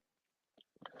thereafter.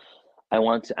 I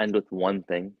want to end with one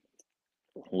thing.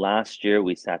 Last year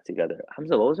we sat together.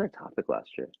 Hamza, what was our topic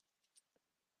last year?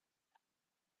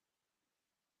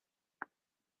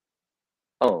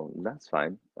 Oh, that's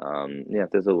fine. Yeah,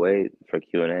 if there's a way for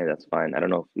Q&A, that's fine. I don't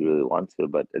know if you really want to,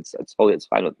 but it's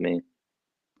fine with me.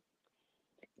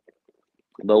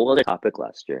 But what was our topic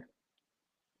last year?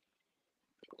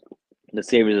 The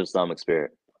Saviors of Islamic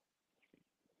Spirit.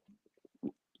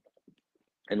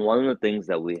 And one of the things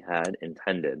that we had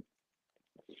intended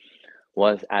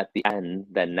was at the end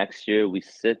that next year we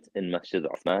sit in Masjid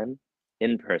Uthman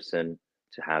in person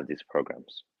to have these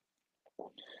programs.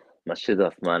 Masjid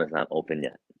Uthman is not open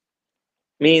yet.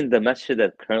 I mean, the masjid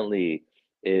that currently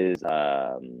is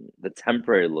the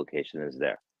temporary location is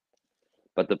there,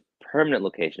 but the permanent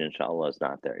location, inshallah, is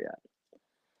not there yet.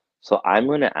 So I'm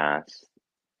going to ask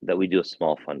that we do a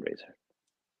small fundraiser.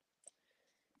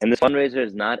 And this fundraiser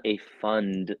is not a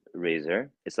fundraiser,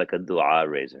 it's like a dua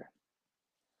raiser.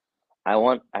 I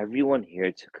want everyone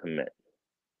here to commit.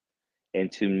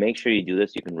 And to make sure you do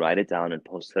this, you can write it down and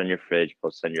post it on your fridge,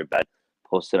 post it on your bed,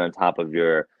 post it on top of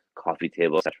your coffee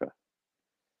table, etc.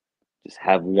 Just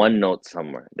have one note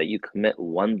somewhere that you commit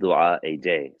one dua a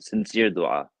day, sincere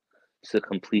dua, to the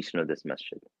completion of this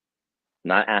masjid.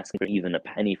 Not asking for even a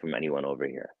penny from anyone over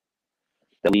here.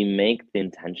 That we make the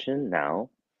intention now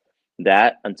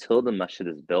that until the masjid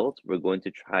is built, we're going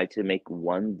to try to make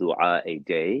one dua a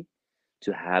day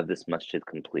to have this masjid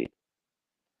complete.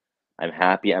 I'm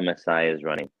happy MSI is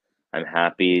running. I'm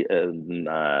happy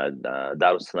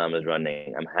Darus Salam is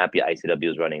running. I'm happy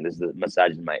ICW is running. This is the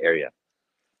masajid in my area.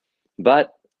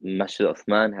 But Masjid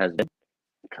Uthman has been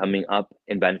coming up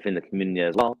and benefiting the community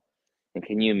as well. And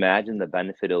can you imagine the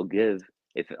benefit it'll give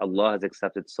if Allah has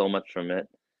accepted so much from it,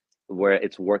 where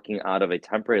it's working out of a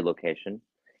temporary location?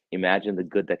 Imagine the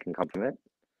good that can come from it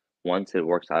once it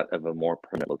works out of a more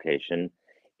permanent location.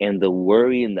 And the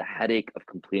worry and the headache of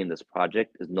completing this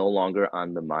project is no longer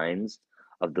on the minds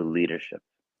of the leadership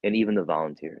and even the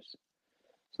volunteers.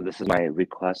 So this is my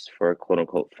request for quote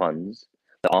unquote funds,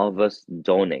 that all of us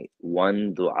donate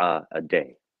one dua a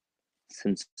day,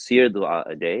 sincere dua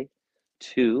a day,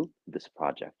 to this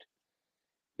project.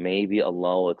 Maybe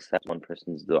Allah will accept one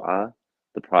person's dua.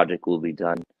 The project will be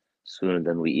done sooner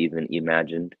than we even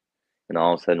imagined. And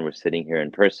all of a sudden we're sitting here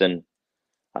in person,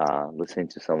 listening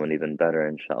to someone even better,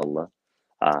 inshallah,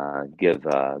 give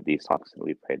these talks that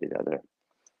we pray together.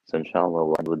 So inshallah,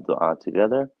 we'll end with dua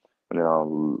together, and then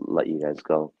I'll let you guys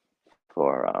go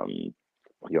for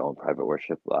your own private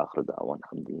worship. Wa akhiru da'wan,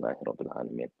 alhamdulillahi rabbil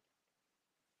alameen.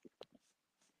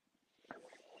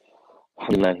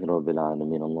 Alhamdulillahi rabbil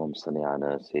alameen. Allahumma salli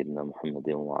ala Sayyidina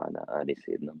Muhammadin wa ala ali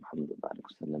Sayyidina Muhammad wa barik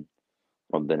wa sallam.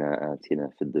 ربنا آتنا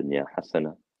في الدنيا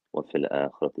حسنة وفي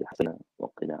الآخرة حسنة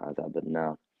وقنا عذاب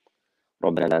النار.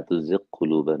 ربنا لا تزغ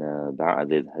قلوبنا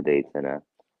بعد إذ هديتنا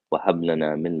وهب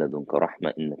لنا من لدنك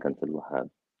رحمة إنك أنت الوهاب.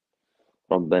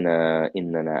 ربنا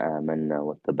إننا آمنا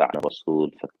واتبعنا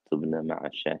الرسول فاكتبنا مع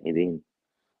الشاهدين.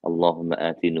 اللهم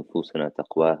آت نفوسنا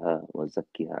تقواها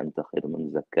وزكها أنت خير من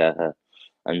زكاها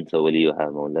أنت وليها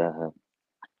مولاها.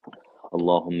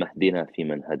 اللهم اهدنا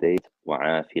فيمن هديت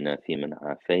وعافنا فيمن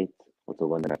عافيت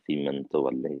وتولنا فيمن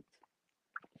توليت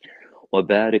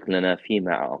وبارك لنا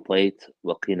فيما أعطيت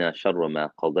وقنا شر ما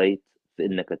قضيت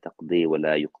فإنك تقضي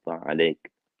ولا يقضى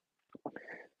عليك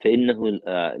فإنه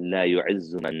لا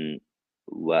يعز من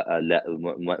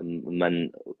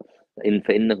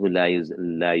فإنه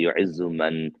لا يعز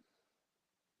من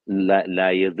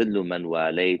لا يذل من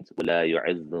واليت ولا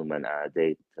يعز من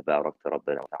عاديت تباركت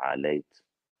ربنا وتعاليت.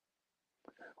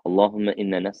 اللهم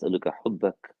إنا نسألك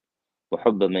حبك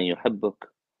وحب من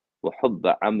يحبك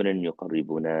وحب عمل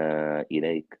يقربنا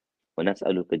إليك،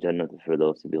 ونسألك جنة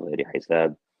الفردوس بغير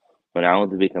حساب،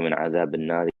 ونعوذ بك من عذاب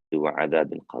النار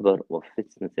وعذاب القبر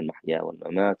وفتنة المحيا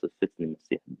والممات وفتنة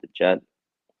المسيح الدجال.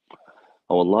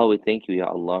 Oh Allah, we thank you, Ya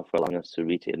Allah, for allowing us to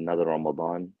reach another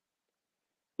Ramadan.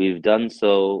 We've done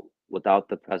so without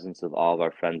the presence of all of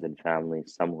our friends and family,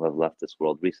 some who have left this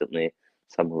world recently,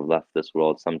 some who have left this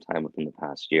world sometime within the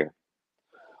past year.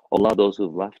 Allah, those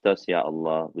who've left us, Ya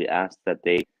Allah, we ask that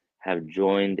they have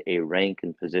joined a rank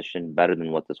and position better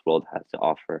than what this world has to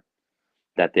offer,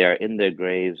 that they are in their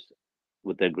graves,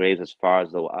 with their graves as far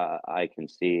as the eye can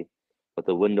see, with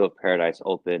the window of paradise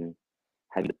open,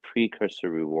 having the precursor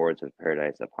rewards of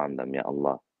paradise upon them, Ya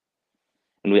Allah.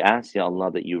 And we ask, Ya Allah,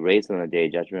 that you raise them on the day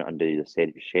of judgment under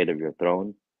the shade of your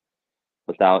throne,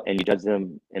 and you judge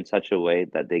them in such a way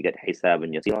that they get hisab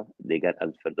and yasira, they get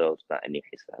al-firdaus, not any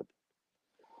hisab.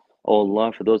 Oh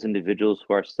Allah, for those individuals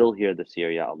who are still here this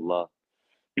year, Ya Allah,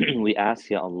 we ask,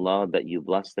 Ya Allah, that you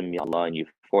bless them, Ya Allah, and you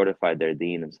fortify their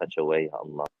deen in such a way, Ya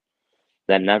Allah,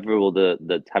 that never will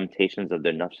the temptations of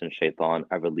their nafs and shaitan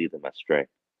ever lead them astray.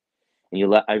 And you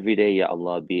let every day, Ya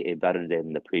Allah, be a better day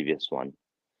than the previous one.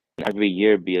 And every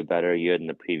year be a better year than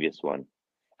the previous one.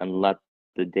 And let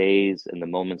the days and the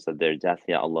moments of their death,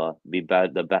 Ya Allah, be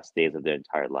the best days of their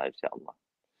entire lives, Ya Allah.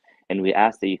 And we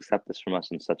ask that you accept this from us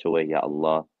in such a way, Ya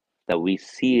Allah, that we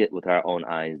see it with our own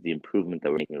eyes, the improvement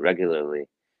that we're making regularly,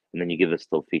 and then you give us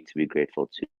tawfiq to be grateful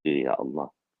to you, Ya Allah.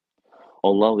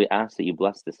 Allah, we ask that you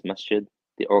bless this masjid,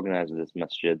 the organizers of this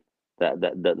masjid,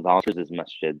 the volunteers of this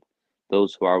masjid,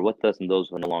 those who are with us and those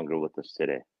who are no longer with us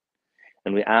today.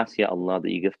 And we ask, Ya Allah,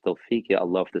 that you give tawfiq, Ya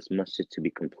Allah, for this masjid to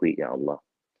be complete, Ya Allah.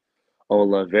 Oh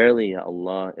Allah, verily, Ya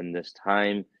Allah, in this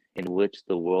time in which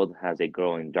the world has a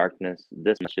growing darkness,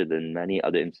 this masjid and many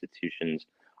other institutions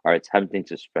are attempting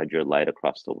to spread your light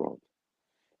across the world.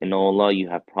 And oh Allah, you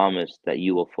have promised that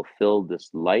you will fulfill this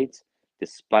light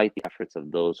despite the efforts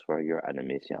of those who are your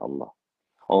enemies, Ya Allah.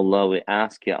 Oh Allah, we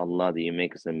ask, Ya Allah, that you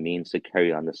make us a means to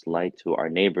carry on this light to our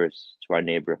neighbors, to our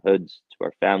neighborhoods, to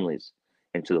our families,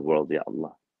 and to the world, Ya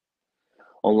Allah.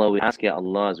 Allah, we ask, Ya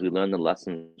Allah, as we learn the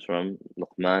lessons from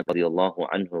Luqman radiallahu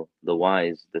anhu, the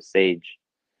wise, the sage,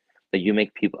 that you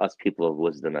make us people of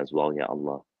wisdom as well, Ya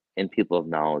Allah, and people of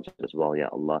knowledge as well, Ya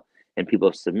Allah, and people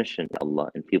of submission, Ya Allah,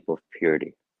 and people of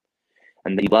purity.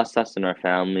 And that you bless us and our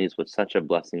families with such a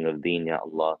blessing of deen, Ya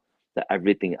Allah, that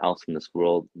everything else in this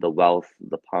world, the wealth,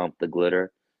 the pomp, the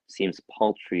glitter, seems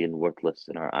paltry and worthless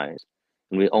in our eyes.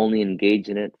 And we only engage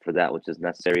in it for that which is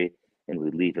necessary, and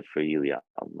we leave it for you, Ya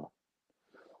Allah.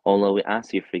 Oh Allah, we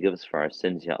ask you forgive us for our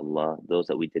sins, Ya Allah, those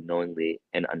that we did knowingly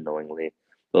and unknowingly,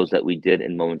 those that we did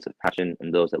in moments of passion,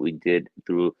 and those that we did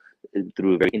through a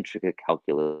very intricate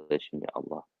calculation, Ya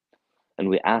Allah. And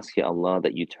we ask, Ya Allah,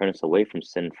 that you turn us away from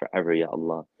sin forever, Ya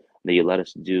Allah, that you let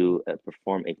us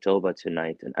perform a tawbah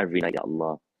tonight and every night, Ya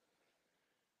Allah.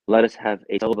 Let us have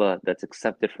a tawbah that's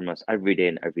accepted from us every day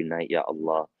and every night, Ya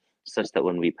Allah, such that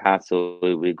when we pass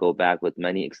away, we go back with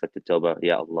many accepted tawbah,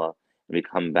 Ya Allah, and we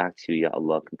come back to you, Ya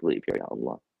Allah, completely pure, Ya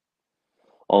Allah.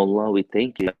 Oh Allah, we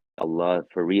thank you, Ya Allah,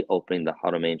 for reopening the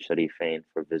Haramain Sharifain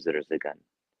for visitors again.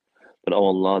 But oh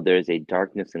Allah, there is a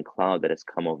darkness and cloud that has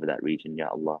come over that region, Ya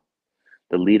Allah.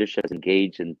 The leadership is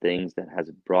engaged in things that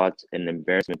has brought an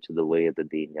embarrassment to the way of the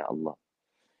deen, Ya Allah,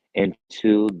 and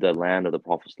to the land of the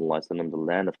Prophet ﷺ, the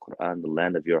land of Quran, the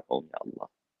land of your home, Ya Allah.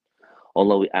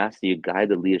 Allah, we ask that you guide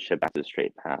the leadership back to the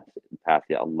straight path,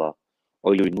 Ya Allah,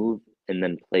 or you remove and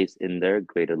then place in there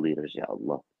greater leaders, Ya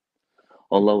Allah.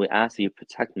 Allah, we ask that you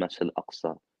protect Masjid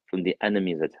al-Aqsa from the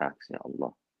enemy's attacks, Ya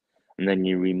Allah. And then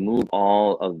you remove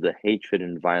all of the hatred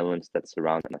and violence that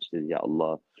surrounds the Masjid, Ya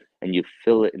Allah, and you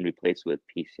fill it and replace it with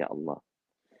peace, Ya Allah.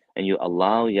 And you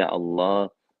allow, Ya Allah,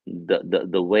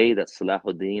 the way that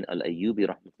Salahuddin al-Ayyubi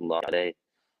rahmatullah alayh,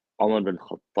 Umar bin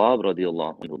Khattab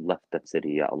radiallahu anhu left that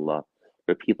city, Ya Allah,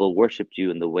 where people worshipped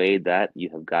you in the way that you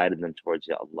have guided them towards,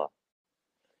 Ya Allah.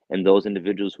 And those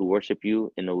individuals who worship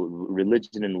you in a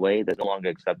religion and way that's no longer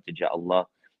accepted, Ya Allah,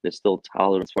 there's still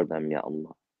tolerance for them, Ya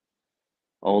Allah.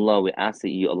 Oh Allah, we ask that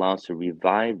you allow us to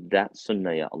revive that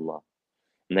sunnah, Ya Allah,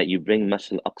 and that you bring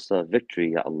Masjid al-Aqsa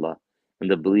victory, Ya Allah, and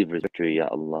the believers victory, Ya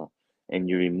Allah, and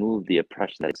you remove the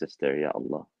oppression that exists there, Ya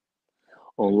Allah.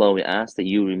 Oh Allah, we ask that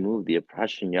you remove the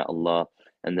oppression, Ya Allah,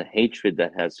 and the hatred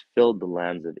that has filled the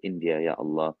lands of India, Ya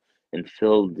Allah, and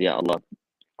filled, Ya Allah,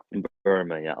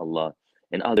 Burma, Ya Allah,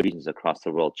 and other regions across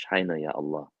the world, China, Ya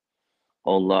Allah.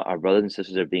 Oh Allah, our brothers and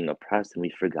sisters are being oppressed and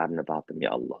we've forgotten about them, Ya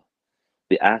Allah.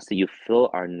 We ask that you fill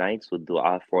our nights with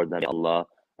dua for them, Ya Allah,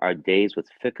 our days with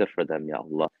fikr for them, Ya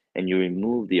Allah, and you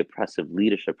remove the oppressive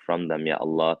leadership from them, Ya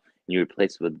Allah, and you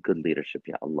replace it with good leadership,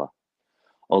 Ya Allah.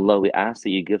 Allah, we ask that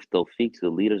you give tawfiq to the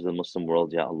leaders of the Muslim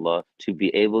world, Ya Allah, to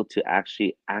be able to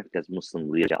actually act as Muslim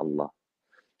leaders, Ya Allah,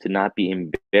 to not be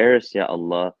embarrassed, Ya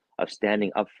Allah, of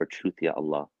standing up for truth, Ya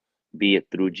Allah, be it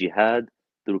through jihad,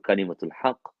 through kalimatul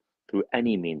haqq, through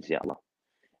any means, Ya Allah.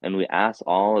 And we ask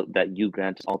all that you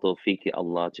grant us all tawfiq, Ya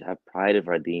Allah, to have pride of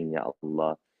our deen, Ya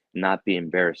Allah, not be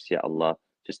embarrassed, Ya Allah,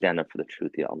 to stand up for the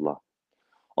truth, Ya Allah.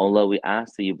 Allah, we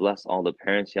ask that you bless all the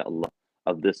parents, Ya Allah,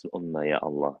 of this ummah, Ya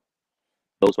Allah.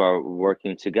 Those who are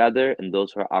working together and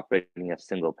those who are operating as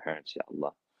single parents, Ya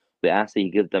Allah. We ask that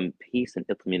you give them peace and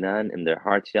itminan in their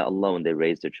hearts, Ya Allah, when they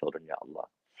raise their children, Ya Allah.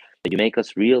 That you make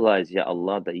us realize, Ya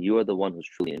Allah, that you are the one who's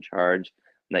truly in charge,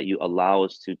 and that you allow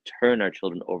us to turn our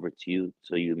children over to you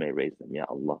so you may raise them, Ya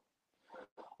Allah.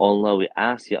 Allah, we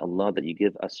ask, Ya Allah, that you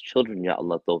give us children, Ya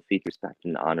Allah, tawfiq, respect,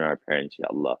 and honor our parents, Ya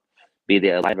Allah. Be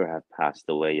they alive or have passed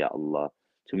away, Ya Allah,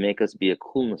 to make us be a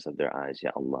coolness of their eyes,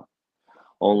 Ya Allah.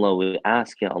 Allah, we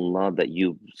ask, Ya Allah, that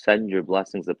you send your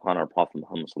blessings upon our Prophet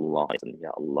Muhammad Sallallahu Alaihi Wasallam,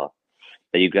 Ya Allah.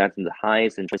 That you grant him the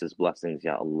highest and choicest blessings,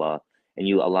 Ya Allah. And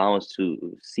you allow us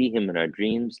to see him in our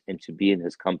dreams and to be in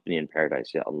his company in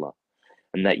paradise, Ya Allah.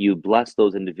 And that you bless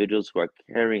those individuals who are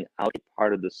carrying out a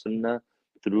part of the Sunnah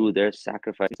through their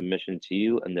sacrifice and submission to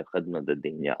you and their khidmah of the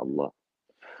deen, Ya Allah.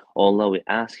 Allah, we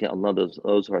ask, Ya Allah,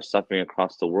 those who are suffering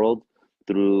across the world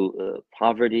through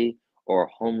poverty or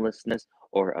homelessness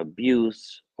or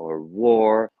abuse or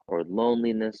war or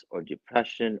loneliness or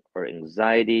depression or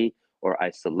anxiety or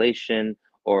isolation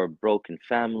or broken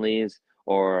families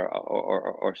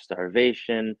or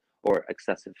starvation or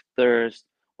excessive thirst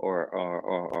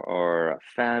or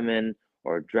famine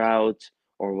or drought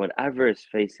or whatever is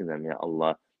facing them, Ya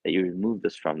Allah, that you remove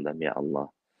this from them, Ya Allah.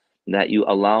 That you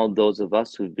allow those of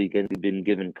us who've been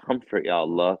given comfort, Ya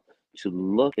Allah, to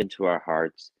look into our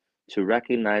hearts, to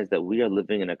recognize that we are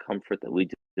living in a comfort that we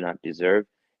do not deserve,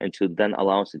 and to then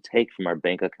allow us to take from our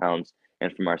bank accounts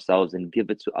and from ourselves and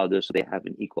give it to others so they have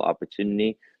an equal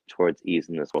opportunity towards ease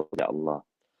in this world, Ya Allah.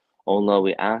 Allah,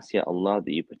 we ask, Ya Allah,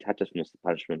 that you protect us from the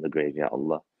punishment of the grave, Ya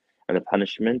Allah, and the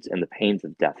punishment and the pains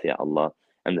of death, Ya Allah,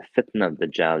 and the fitna of the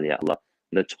Dajjal, Ya Allah,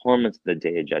 and the torments of the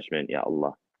Day of Judgment, Ya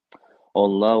Allah. Oh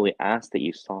Allah, we ask that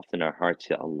you soften our hearts,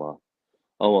 Ya Allah.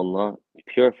 Oh Allah,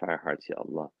 purify our hearts, Ya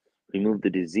Allah. Remove the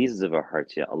diseases of our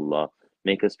hearts, Ya Allah.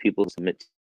 Make us people who submit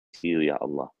to you, Ya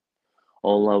Allah.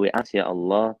 Oh Allah, we ask, Ya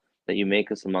Allah, that you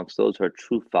make us amongst those who are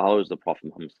true followers of the Prophet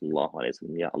Muhammad Sallallahu Alaihi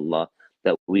Wasallam, Ya Allah.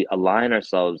 That we align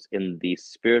ourselves in the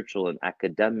spiritual and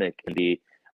academic and the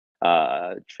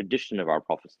tradition of our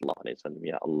Prophet Sallallahu Alaihi Wasallam,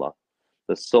 Ya Allah.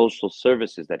 The social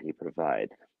services that he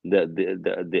provided,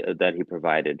 that he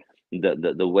provided,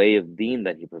 the way of deen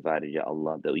that he provided, Ya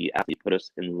Allah, that you ask you put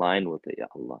us in line with it, Ya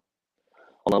Allah.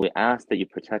 Allah, we ask that you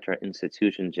protect our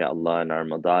institutions, Ya Allah, and our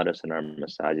madaris and our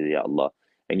masajid, Ya Allah,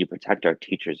 and you protect our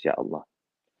teachers, Ya Allah.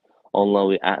 Allah,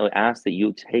 we ask that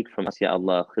you take from us, Ya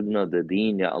Allah, khidmah the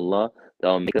deen, Ya Allah, that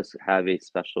will make us have a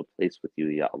special place with you,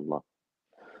 Ya Allah.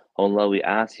 Allah, we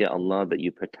ask, Ya Allah, that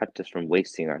you protect us from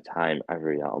wasting our time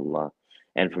ever, Ya Allah,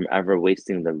 and from ever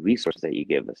wasting the resources that you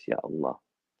gave us, Ya Allah.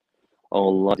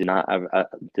 Oh Allah,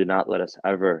 do not let us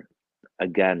ever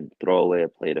again throw away a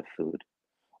plate of food,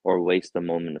 or waste a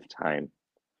moment of time,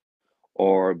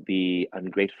 or be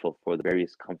ungrateful for the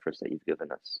various comforts that you've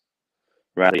given us.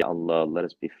 Rather, Ya Allah, let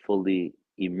us be fully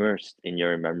immersed in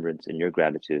your remembrance and your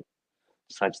gratitude,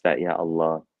 such that, Ya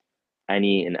Allah,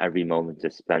 any and every moment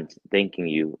is spent thanking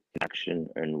you in action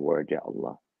or in word, Ya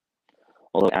Allah.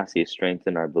 Allah, I ask you to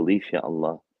strengthen our belief, Ya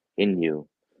Allah, in you,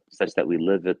 such that we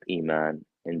live with Iman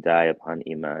and die upon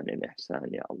Iman and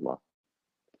Ihsan, Ya Allah.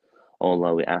 Oh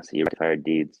Allah, we ask that you rectify our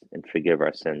deeds and forgive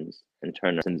our sins and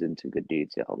turn our sins into good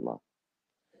deeds, Ya Allah.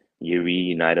 You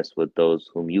reunite us with those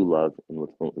whom you love and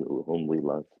with whom we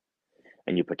love.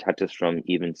 And you protect us from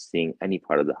even seeing any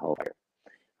part of the hellfire.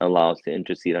 Allow us to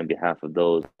intercede on behalf of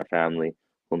those in our family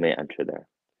who may enter there.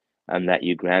 And that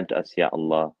you grant us, Ya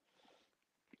Allah,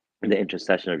 the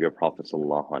intercession of your Prophet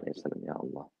Sallallahu Alaihi Wasallam, Ya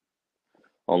Allah.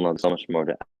 Allah, there's so much more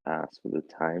to ask, but the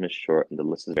time is short and the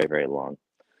list is very, very long.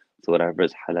 So whatever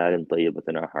is halal and tayyib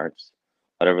within our hearts,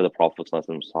 whatever the Prophet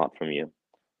ﷺ sought from you,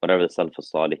 whatever the Salaf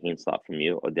al-Salihin sought from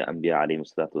you, or the Anbiya alayhim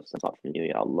salatu wassalam sought from you,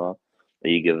 Ya Allah, that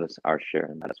you give us our share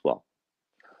in that as well.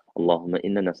 اللهم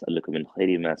إنا نسألك من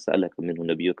خير ما سألك منه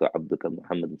نبيك وعبدك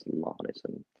محمد صلى الله عليه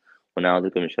وسلم ونعوذ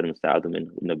بك من شر ما استعاذ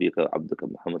منه نبيك وعبدك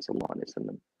محمد صلى الله عليه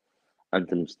وسلم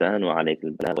أنت المستعان وعليك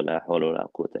البلاغ ولا حول ولا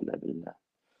قوة إلا بالله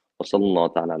وصلى الله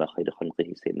تعالى على خير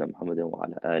خلقه سيدنا محمد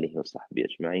وعلى آله وصحبه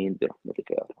أجمعين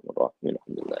برحمتك يا أرحم الراحمين.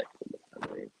 الحمد لله رب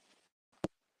العالمين.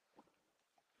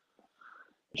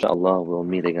 Inshallah, we'll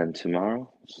meet again tomorrow.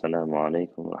 Assalamu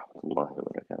alaikum wa rahmatullahi wa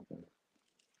barakatuh.